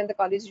and running when the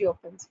college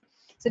reopens.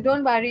 So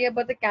don't worry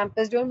about the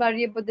campus, don't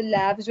worry about the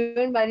labs,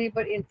 don't worry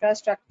about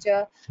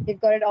infrastructure.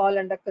 We've got it all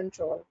under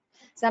control.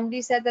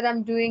 Somebody said that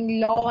I'm doing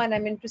law and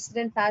I'm interested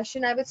in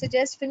fashion. I would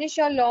suggest finish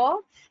your law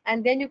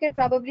and then you can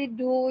probably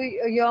do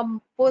your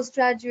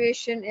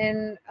post-graduation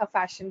in a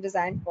fashion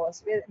design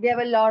course. We have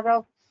a lot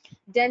of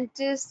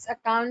dentists,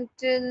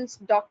 accountants,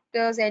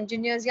 doctors,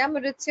 engineers, yeah,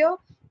 Maurizio,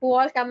 who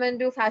all come and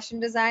do fashion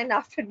design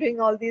after doing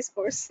all these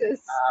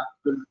courses.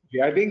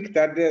 Absolutely. I think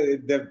that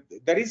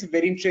that is a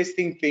very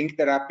interesting thing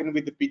that happened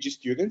with the PG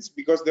students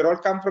because they all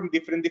come from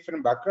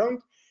different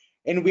backgrounds,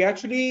 and we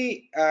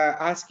actually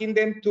asking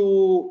them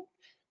to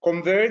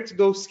convert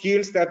those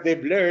skills that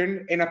they've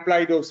learned and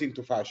apply those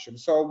into fashion.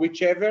 So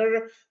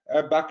whichever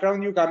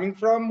background you're coming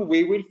from,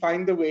 we will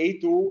find a way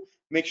to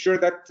make sure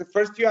that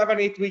first you have an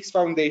 8 weeks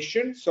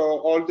foundation, so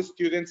all the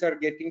students are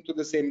getting to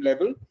the same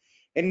level.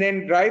 And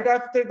then right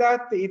after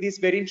that, it is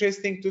very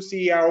interesting to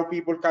see how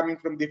people coming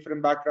from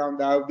different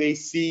backgrounds, how they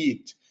see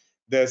it,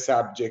 the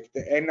subject.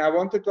 And I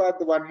wanted to add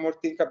one more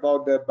thing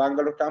about the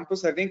Bangalore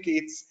campus. I think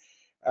it's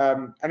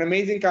an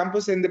amazing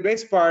campus, and the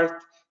best part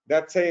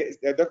that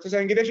Dr.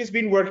 Sangeeta, she's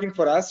been working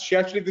for us. She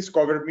actually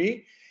discovered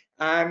me,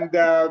 and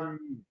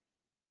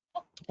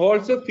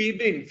also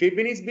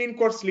Fibin has been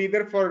course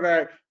leader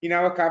for in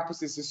our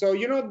campuses. So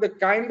you know the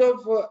kind of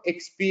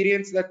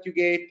experience that you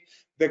get,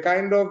 the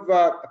kind of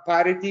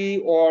parity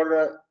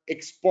or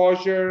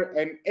exposure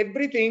and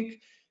everything,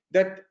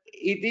 that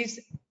it is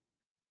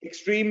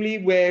extremely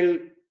well,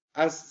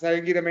 as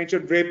Sangeeta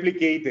mentioned,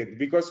 replicated,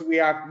 because we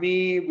have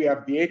me, we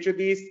have the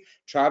HODs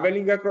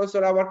traveling across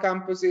all our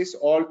campuses,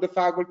 all the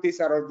faculties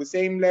are on the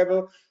same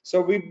level.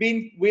 So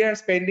we are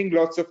spending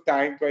lots of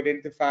time to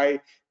identify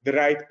the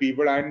right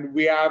people, and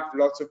we have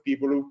lots of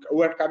people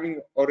who are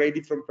coming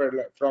already from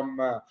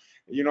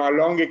you know, a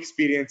long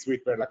experience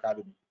with Pearl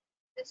Academy.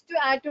 Just to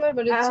add to what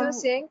Maurizio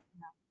was saying,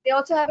 they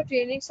also have a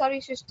training. Sorry,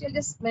 Shrishti, I'll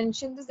just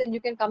mention this, then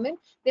you can come in.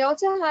 They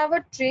also have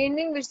a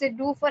training which they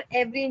do for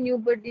every new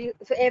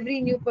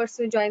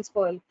person who joins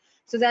Pearl,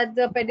 so that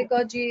the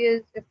pedagogy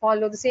is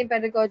followed, the same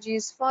pedagogy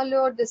is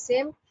followed, the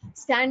same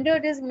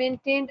standard is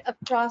maintained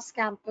across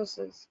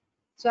campuses.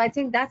 So I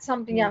think that's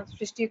something. Yeah,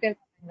 Shrishti, you can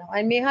now,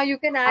 and Meha, you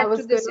can add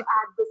to this.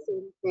 Add the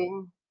same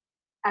thing.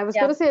 I was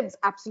Yeah. going to say it's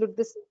absolutely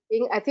the same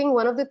thing. I think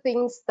one of the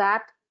things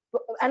that,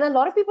 and a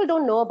lot of people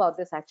don't know about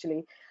this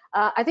actually,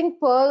 I think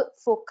Pearl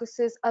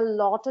focuses a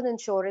lot on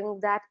ensuring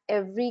that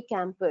every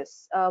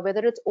campus,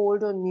 whether it's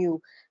old or new,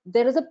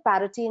 there is a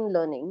parity in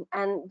learning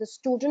and the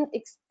student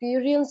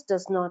experience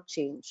does not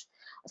change.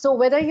 So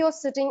whether you're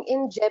sitting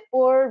in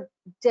Jaipur,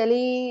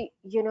 Delhi,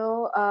 you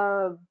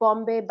know,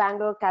 Bombay,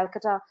 Bangalore,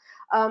 Calcutta,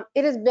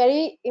 it is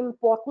very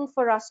important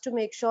for us to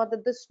make sure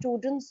that the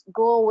students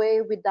go away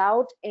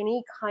without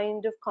any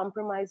kind of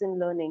compromise in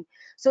learning.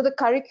 So the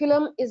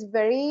curriculum is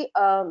very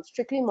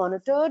strictly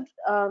monitored.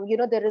 You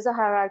know, there is a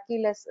hierarchy,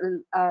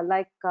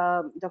 like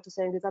Dr.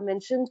 Sangeeta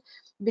mentioned,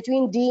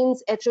 between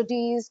deans,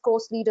 HODs,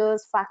 course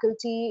leaders,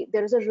 faculty.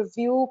 There is a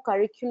review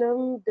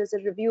curriculum. There's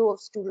a review of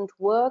student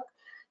work.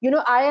 You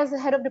know, I, as the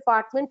head of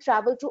department,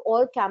 travel to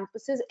all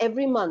campuses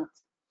every month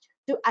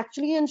to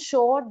actually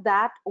ensure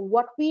that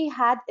what we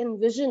had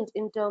envisioned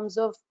in terms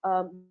of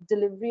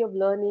delivery of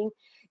learning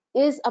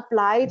is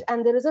applied,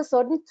 and there is a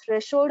certain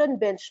threshold and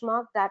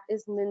benchmark that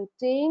is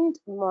maintained,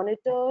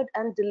 monitored,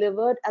 and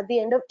delivered at the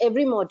end of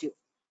every module.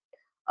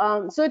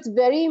 So it's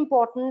very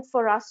important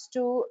for us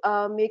to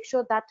make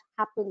sure that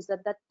happens,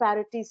 that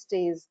parity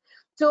stays.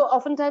 So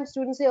oftentimes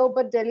students say, oh,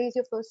 but Delhi is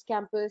your first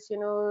campus, you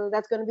know,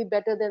 that's going to be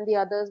better than the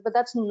others, but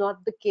that's not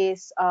the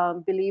case.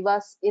 Believe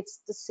us, it's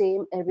the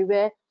same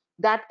everywhere.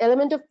 That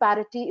element of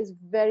parity is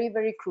very,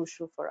 very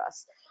crucial for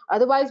us.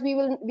 Otherwise,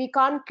 we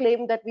can't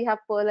claim that we have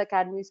Pearl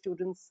Academy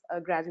students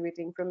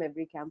graduating from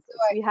every campus.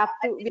 We have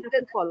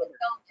to follow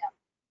that.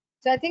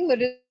 So I think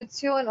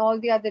Maurizio and all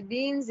the other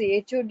deans,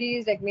 the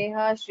HODs like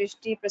Meha,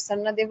 Shrishti,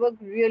 Prasanna, they work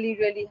really,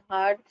 really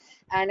hard.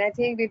 And I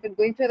think we've been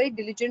going through a very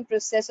diligent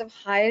process of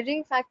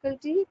hiring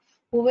faculty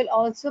who will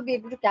also be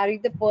able to carry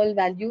the Pearl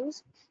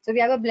values. So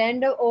we have a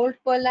blend of old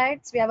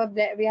Pearlites,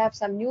 we have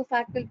some new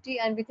faculty,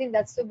 and we think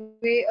that's the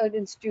way an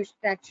institution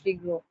can actually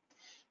grow.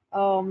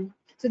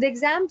 So the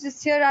exams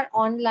this year are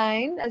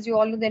online. As you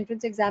all know, the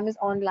entrance exam is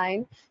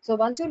online. So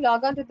once you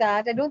log on to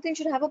that, I don't think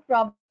you should have a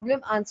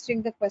problem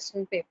answering the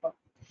question paper.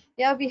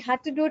 Yeah, we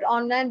had to do it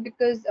online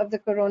because of the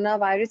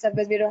coronavirus.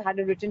 Otherwise, we would have had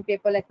a written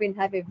paper like we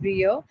have every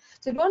year.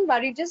 So don't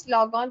worry, just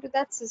log on to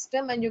that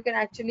system and you can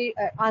actually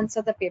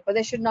answer the paper.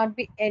 There should not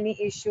be any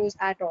issues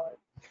at all.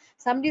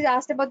 Somebody's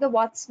asked about the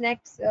What's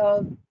Next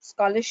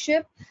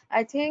scholarship.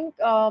 I think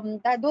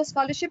that those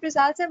scholarship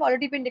results have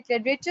already been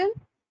declared. Rachel,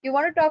 you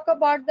want to talk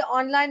about the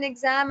online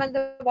exam and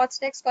the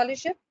What's Next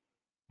scholarship?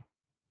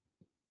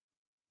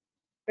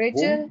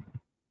 Rachel?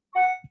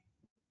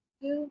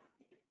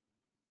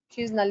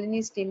 She's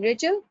Nalini's team.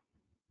 Rachel?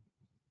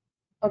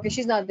 Okay,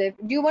 she's not there.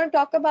 Do you want to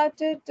talk about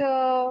it,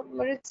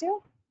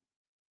 Maurizio?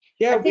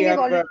 Yeah, I think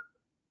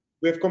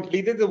we have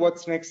completed the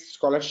What's Next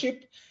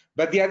scholarship.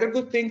 But the other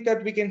good thing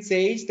that we can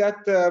say is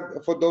that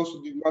for those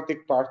who did not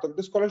take part of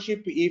the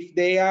scholarship, if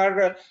they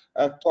are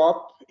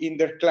top in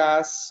their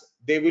class,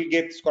 they will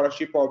get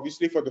scholarship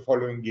obviously for the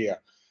following year.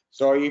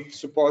 So if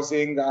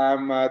supposing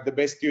I'm the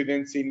best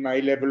students in my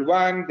level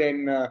 1,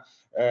 then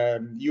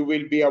you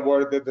will be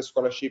awarded the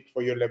scholarship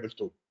for your level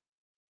 2.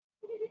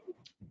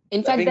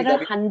 In fact, there are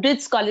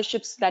 100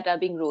 scholarships that are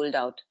being rolled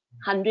out.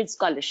 100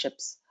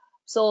 scholarships.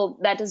 So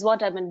that is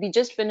what I mean. We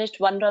just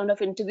finished one round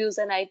of interviews,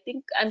 and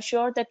I'm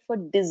sure that for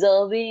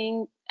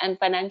deserving and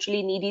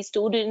financially needy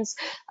students,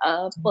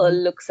 Pearl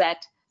looks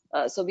at.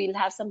 So we'll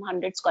have some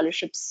 100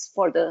 scholarships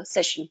for the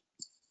session.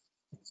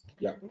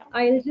 Yeah.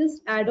 I'll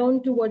just add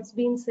on to what's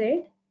been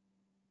said.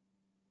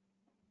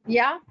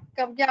 Yeah,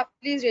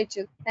 please,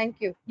 Rachel. Thank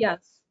you. Yes.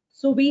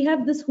 So we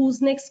have this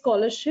Who's Next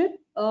scholarship,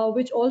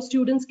 which all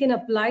students can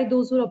apply,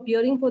 those who are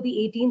appearing for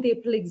the 18th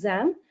April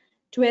exam.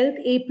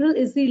 12th April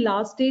is the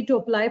last day to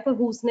apply for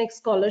Who's Next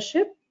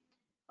scholarship.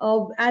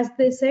 As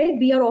they said,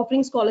 we are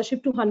offering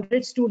scholarship to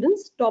 100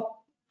 students,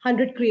 top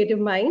 100 creative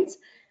minds.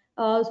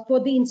 For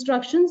the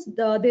instructions,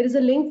 there is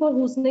a link for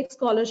Who's Next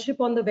scholarship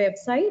on the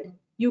website.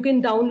 You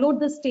can download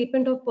the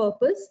statement of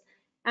purpose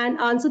and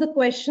answer the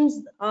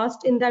questions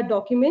asked in that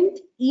document.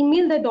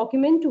 Email the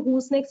document to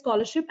Who's Next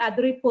scholarship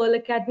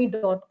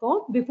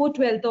 @pearlacademy.com before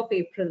 12th of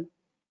April.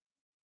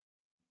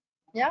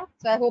 Yeah,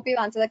 so I hope you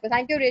answered that.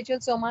 Thank you,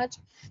 Rachel, so much.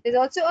 There's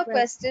also a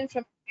question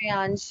from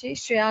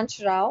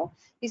Shreyansh Rao.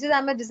 He says,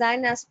 I'm a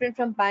design aspirant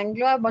from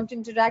Bangalore. I want to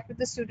interact with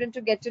the student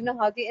to get to know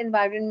how the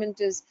environment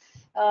is.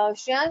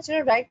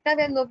 Shreyansh, right now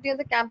there's nobody on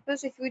the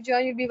campus. If you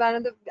join, you'll be one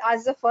of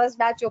as the first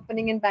batch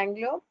opening in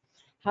Bangalore.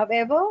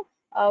 However,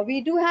 we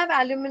do have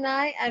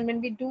alumni, and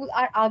when we do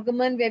our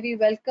Agaman, where we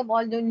welcome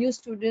all the new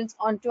students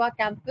onto our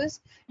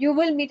campus, you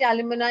will meet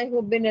alumni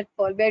who've been at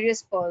Pearl,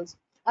 various Pearls.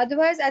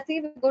 Otherwise, I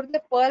think if you go to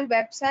the Pearl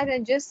website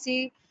and just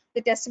see the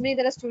testimony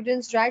that our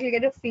students write, you'll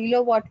get a feel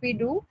of what we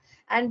do.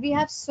 And we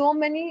have so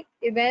many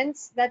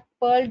events that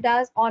Pearl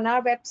does on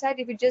our website.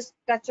 If you just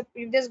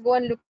you just go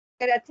and look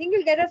at it, I think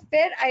you'll get a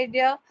fair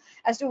idea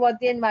as to what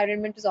the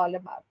environment is all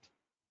about.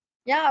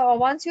 Yeah, or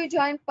once you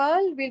join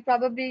Pearl, you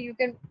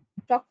can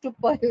talk to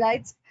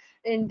Pearlites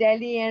in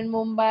Delhi and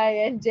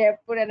Mumbai and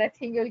Jaipur, and I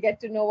think you'll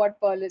get to know what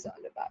Pearl is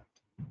all about.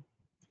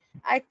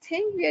 I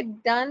think we are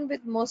done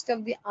with most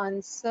of the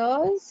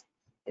answers.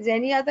 Is there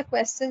any other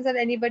questions that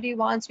anybody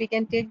wants? We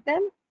can take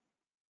them.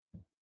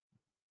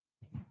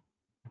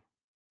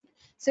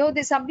 So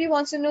somebody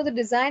wants to know the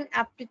design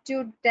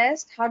aptitude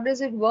test. How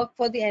does it work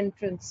for the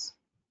entrance?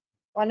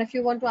 One of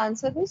you want to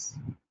answer this?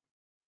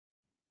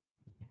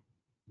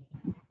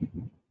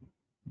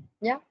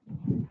 Yeah.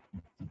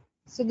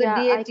 So the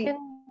DAT.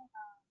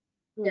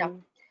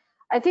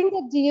 I think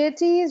the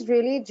DAT is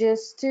really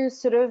just to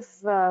sort of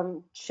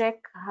check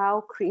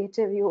how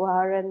creative you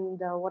are and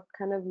what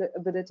kind of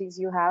abilities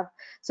you have.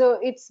 So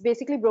it's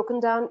basically broken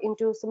down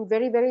into some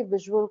very, very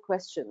visual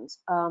questions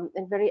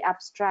and very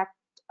abstract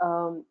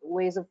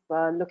ways of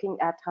looking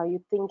at how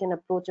you think and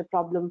approach a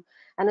problem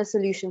and a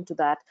solution to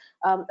that.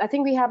 I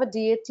think we have a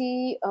DAT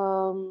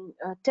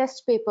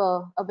test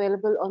paper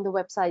available on the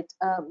website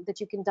that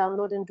you can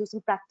download and do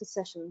some practice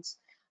sessions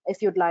if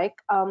you'd like,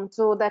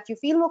 so that you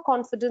feel more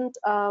confident.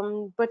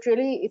 But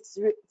really, it's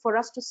for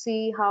us to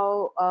see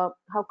how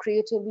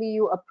creatively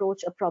you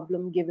approach a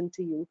problem given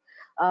to you.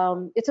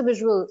 It's a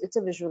visual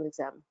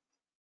exam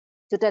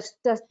to test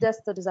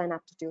the design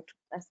aptitude,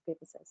 as the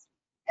paper says.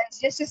 It's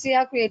just to see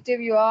how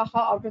creative you are,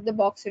 how out of the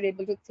box you're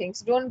able to think.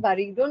 So don't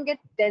worry, don't get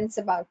tense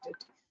about it.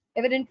 I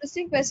have an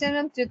interesting question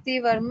from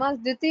Dhriti Verma.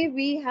 Dhriti,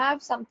 we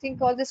have something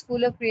called the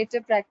School of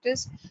Creative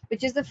Practice,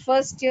 which is the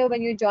first year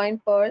when you join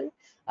Pearl.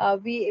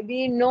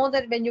 We know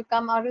that when you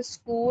come out of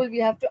school, we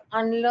have to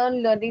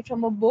unlearn learning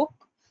from a book.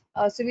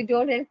 So we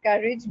don't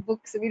encourage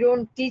books. We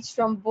don't teach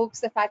from books.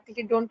 The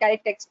faculty don't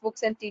carry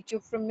textbooks and teach you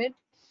from it.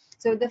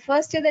 So the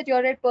first year that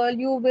you're at Pearl,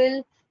 you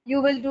will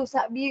do.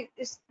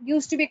 It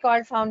used to be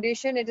called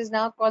Foundation. It is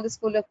now called the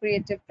School of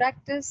Creative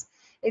Practice.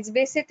 It's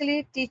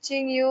basically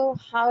teaching you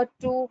how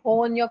to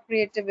hone your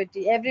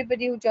creativity.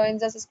 Everybody who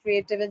joins us is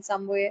creative in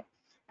some way,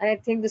 and I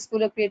think the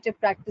School of Creative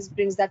Practice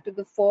brings that to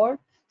the fore.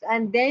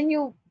 And then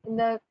in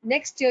the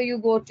next year, you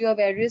go to your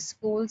various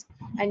schools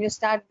and you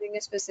start doing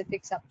a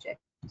specific subject.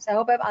 So I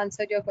hope I've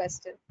answered your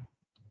question.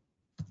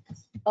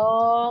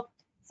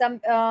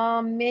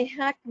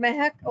 Mehak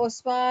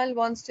Oswal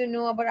wants to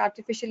know about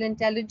artificial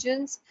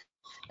intelligence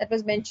that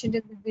was mentioned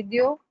in the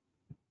video.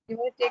 You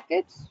want to take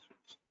it?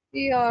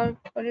 Or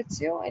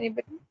Maurizio,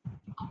 anybody?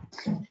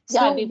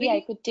 Yeah, maybe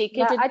I could take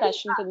it in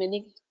Passion for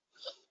Meaning.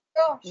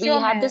 Sure, we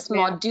have this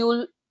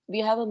module we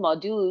have a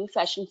module,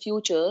 Fashion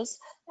Futures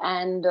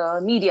and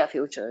Media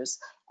Futures,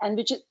 and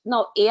which is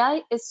now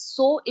AI is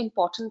so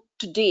important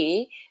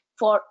today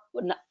for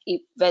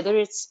whether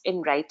it's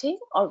in writing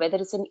or whether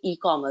it's in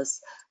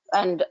e-commerce.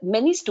 And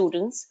many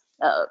students,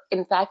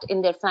 in fact,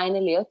 in their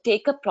final year,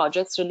 take up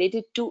projects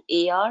related to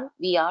AR,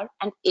 VR,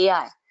 and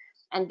AI.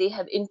 And they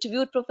have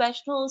interviewed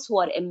professionals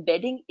who are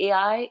embedding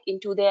AI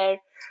into their,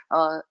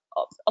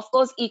 of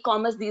course,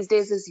 e-commerce these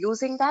days is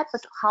using that,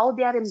 but how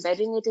they are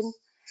embedding it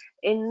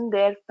in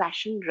their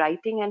fashion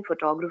writing and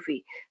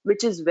photography,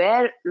 which is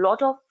where a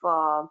lot of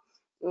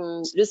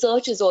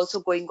research is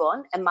also going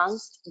on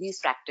amongst these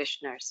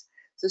practitioners.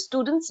 So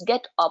students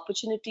get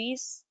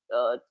opportunities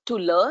to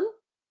learn.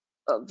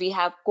 We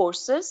have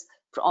courses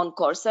on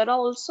Coursera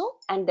also,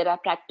 and there are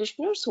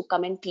practitioners who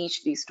come and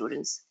teach these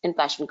students in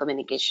fashion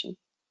communication.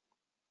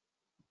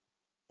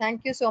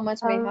 Thank you so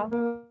much,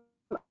 Meha.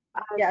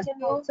 I Yes.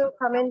 can also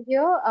come in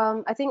here.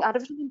 I think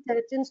artificial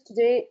intelligence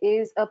today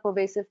is a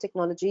pervasive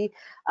technology.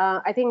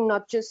 I think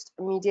not just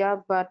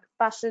media, but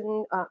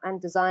fashion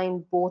and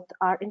design both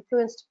are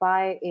influenced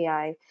by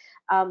AI.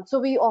 So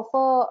we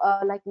offer,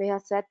 like Meha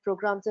said,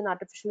 programs in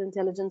artificial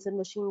intelligence and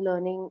machine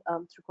learning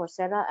through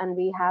Coursera, and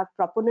we have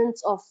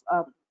proponents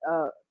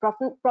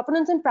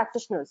and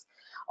practitioners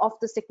of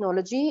this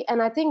technology.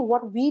 And I think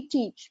what we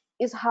teach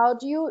is how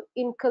do you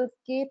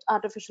inculcate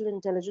artificial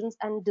intelligence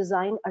and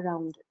design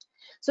around it.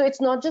 So it's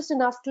not just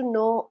enough to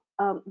know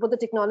what the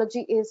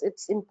technology is,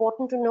 it's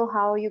important to know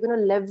how you're going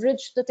to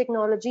leverage the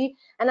technology,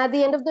 and at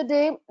the end of the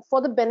day, for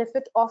the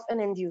benefit of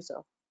an end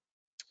user,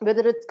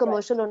 whether it's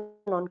commercial or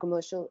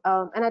non-commercial.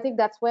 And I think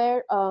that's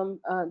where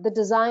the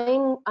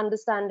design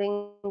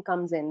understanding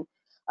comes in.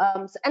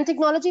 And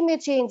technology may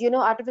change,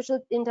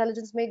 artificial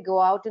intelligence may go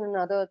out in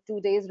another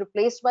 2 days,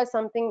 replaced by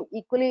something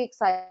equally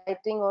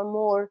exciting or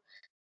more,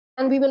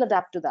 and we will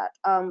adapt to that.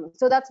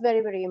 So that's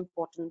very, very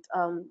important.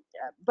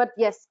 But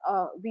yes,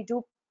 we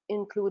do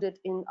include it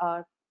in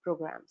our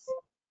programs.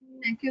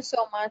 Thank you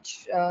so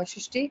much,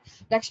 Shrishti.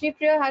 Lakshmi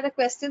Priya had a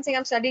question saying,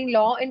 I'm studying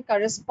law in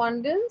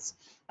correspondence.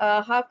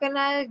 How can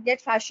I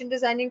get fashion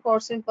designing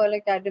course in Pearl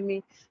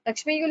Academy?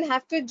 Lakshmi, you'll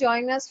have to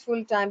join us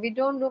full time. We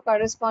don't do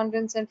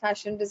correspondence and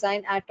fashion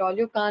design at all.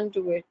 You can't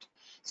do it.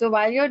 So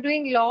while you're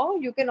doing law,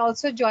 you can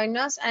also join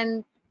us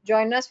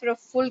for a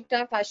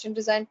full-time fashion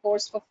design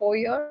course for 4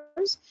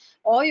 years,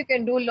 or you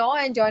can do law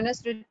and join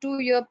us for a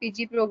 2-year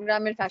PG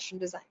program in fashion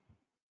design.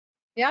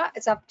 Yeah,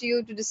 it's up to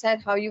you to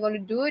decide how you want to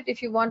do it.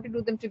 If you want to do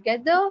them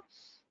together,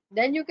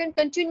 then you can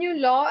continue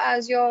law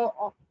as your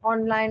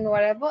online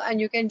whatever,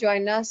 and you can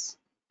join us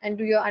and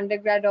do your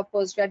undergrad or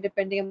postgrad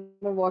depending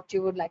on what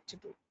you would like to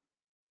do.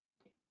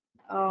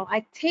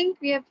 I think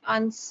we have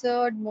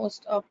answered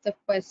most of the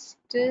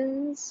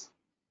questions.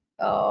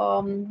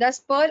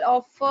 Does Pearl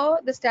offer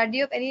the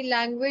study of any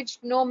language?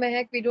 No,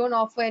 Mehak, we don't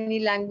offer any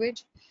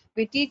language.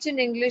 We teach in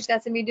English.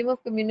 That's a medium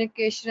of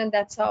communication, and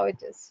that's how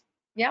it is.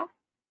 Yeah.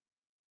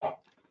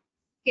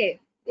 Okay.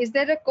 Is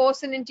there a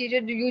course in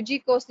interior,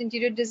 UG course in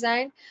interior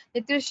design?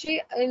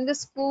 Nitishi, in the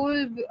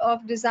School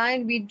of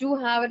Design, we do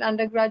have an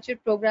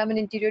undergraduate program in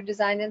interior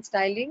design and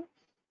styling,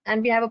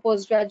 and we have a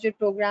postgraduate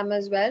program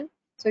as well.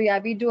 So yeah,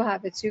 we do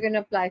have it. So you can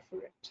apply for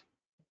it.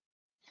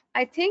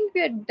 I think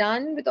we are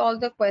done with all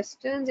the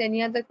questions.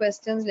 Any other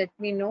questions, let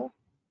me know.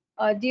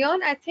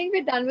 Dion, I think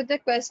we're done with the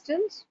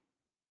questions.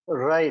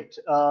 Right.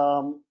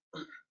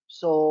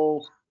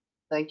 So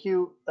thank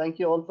you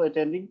all for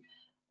attending.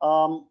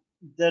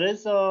 There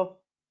is a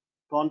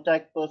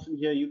contact person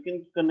here. You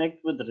can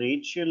connect with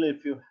Rachel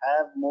if you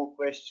have more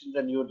questions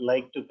and you would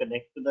like to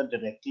connect with her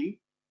directly.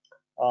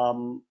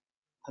 Her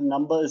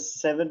number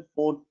is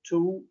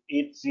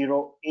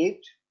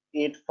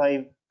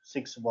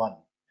 742-808-8561.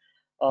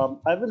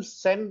 I will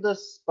send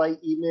this by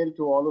email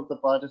to all of the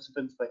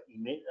participants by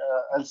email.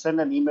 I'll send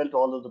an email to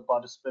all of the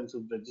participants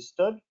who've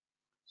registered,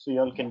 so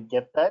you all can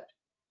get that.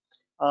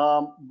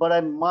 But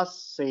I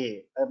must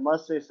say,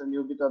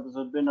 Sanjogita, this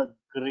has been a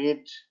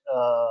great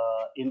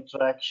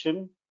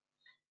interaction.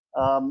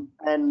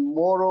 And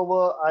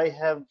moreover, I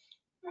have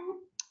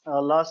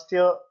last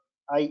year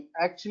I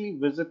actually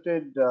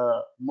visited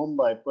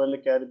Mumbai, Pearl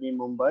Academy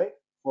Mumbai,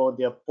 for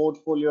their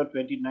Portfolio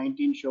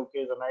 2019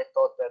 showcase, and I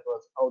thought that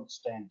was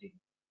outstanding.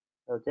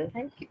 Okay.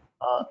 Thank you.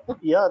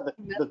 Yeah,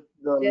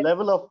 the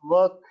level of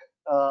work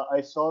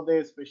I saw there,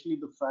 especially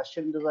the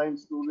fashion design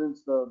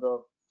students,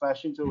 the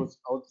fashion show was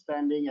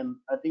outstanding, and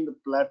I think the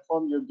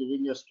platform you're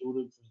giving your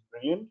students is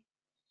brilliant,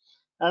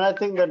 and I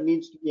think that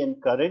needs to be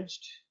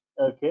encouraged.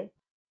 Okay,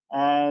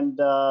 and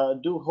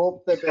do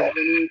hope that as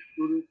many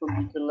students from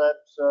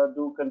Ecolabs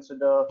do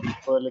consider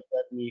Pearl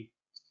Academy.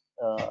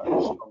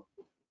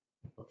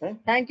 Okay.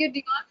 Thank you,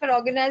 Dion, for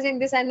organizing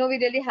this. I know we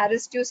really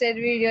harassed you, said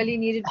we really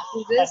needed to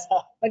do this,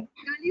 but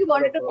really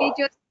wanted to meet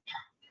you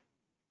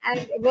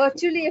and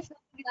virtually, if not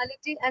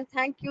reality. And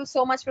thank you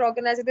so much for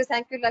organizing this.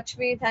 Thank you,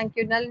 Lakshmi. Thank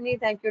you, Nalini.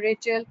 Thank you,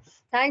 Rachel.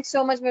 Thanks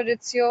so much,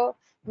 Maurizio,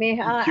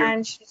 Meha,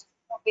 and Shri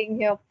for being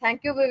here.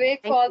 Thank you,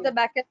 Vivek, for all the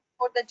back and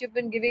forth that you've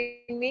been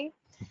giving me.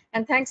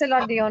 And thanks a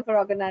lot, Dion, for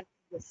organizing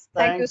this.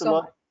 Thank you so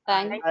much.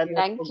 Thank And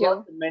I you.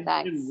 forgot to mention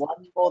Thanks.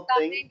 one more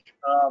thing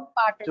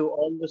Part of to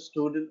all the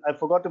students. I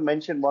forgot to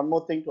mention one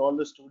more thing to all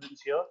the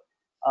students here.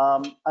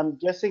 I'm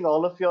guessing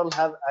all of you all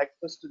have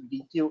access to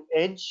DQ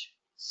Edge.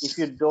 If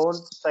you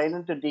don't, sign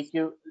into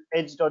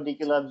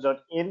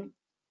edge.dqlabs.in.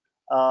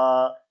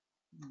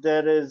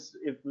 There is,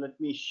 let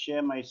me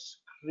share my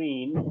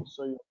screen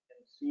so you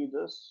can see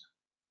this.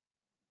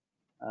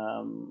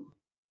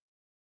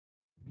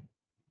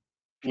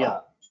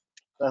 Yeah,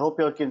 I hope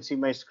you all can see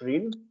my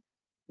screen.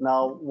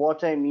 Now,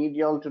 what I need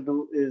y'all to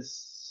do is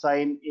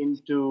sign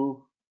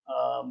into,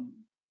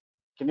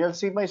 can you all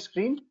see my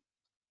screen?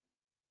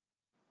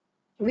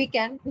 we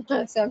can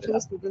serve to the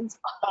students.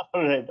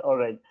 All right, all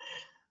right.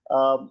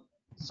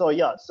 So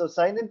yeah, so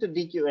sign into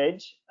DQ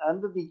Edge,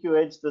 and the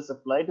DQ Edge does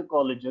apply to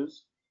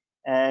colleges,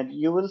 and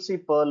you will see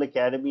Pearl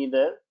Academy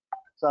there.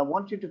 So I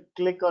want you to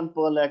click on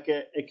Pearl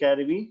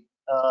Academy.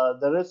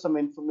 There is some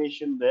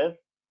information there,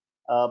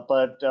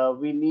 but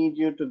we need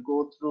you to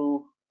go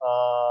through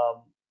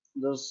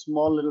the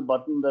small little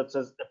button that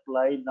says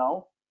Apply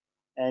Now,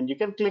 and you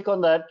can click on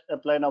that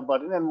Apply Now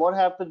button. And what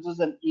happens is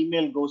an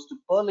email goes to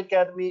Pearl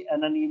Academy,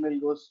 and an email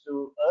goes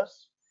to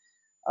us.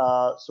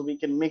 So we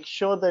can make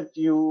sure that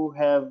you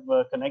have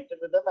connected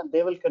with them, and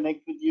they will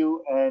connect with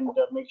you and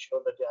make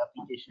sure that your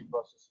application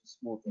process is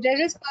smooth.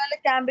 There is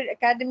Pearl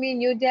Academy,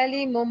 New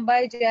Delhi,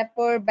 Mumbai,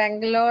 Jaipur,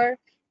 Bangalore,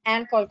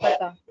 and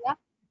Kolkata. Yeah, I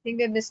think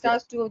we missed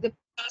out 2 of the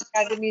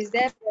academies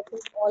there, but I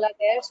think all are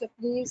there. So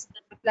please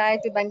apply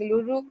to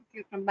Bangalore. If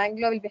you're from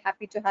Bangalore, we'll be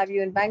happy to have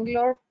you in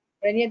Bangalore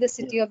or any other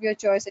city of your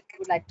choice that you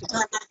would like to go.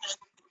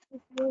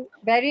 Thank you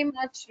very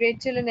much,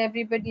 Rachel, and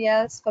everybody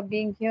else for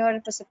being here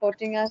and for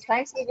supporting us.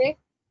 Thanks, Vivek.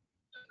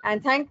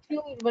 And thank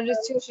you,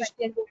 Mauricio,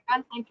 Shrishti, and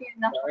Vivekan. Thank you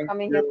enough for Thank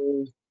coming here.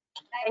 you.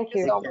 Thank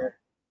you you. so Take much. care.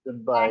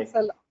 Goodbye. Thanks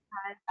a lot.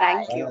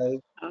 Thank Bye. you.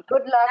 Bye. Okay.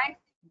 Good luck.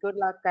 Thanks. Good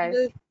luck, guys.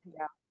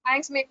 Yeah.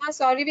 Thanks, Megha.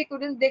 Sorry they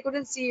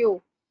couldn't see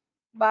you.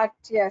 But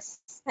yes,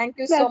 thank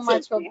you so That's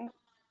much for okay.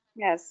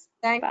 Yes.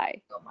 thank Bye.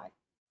 you so much.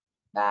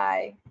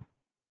 Bye.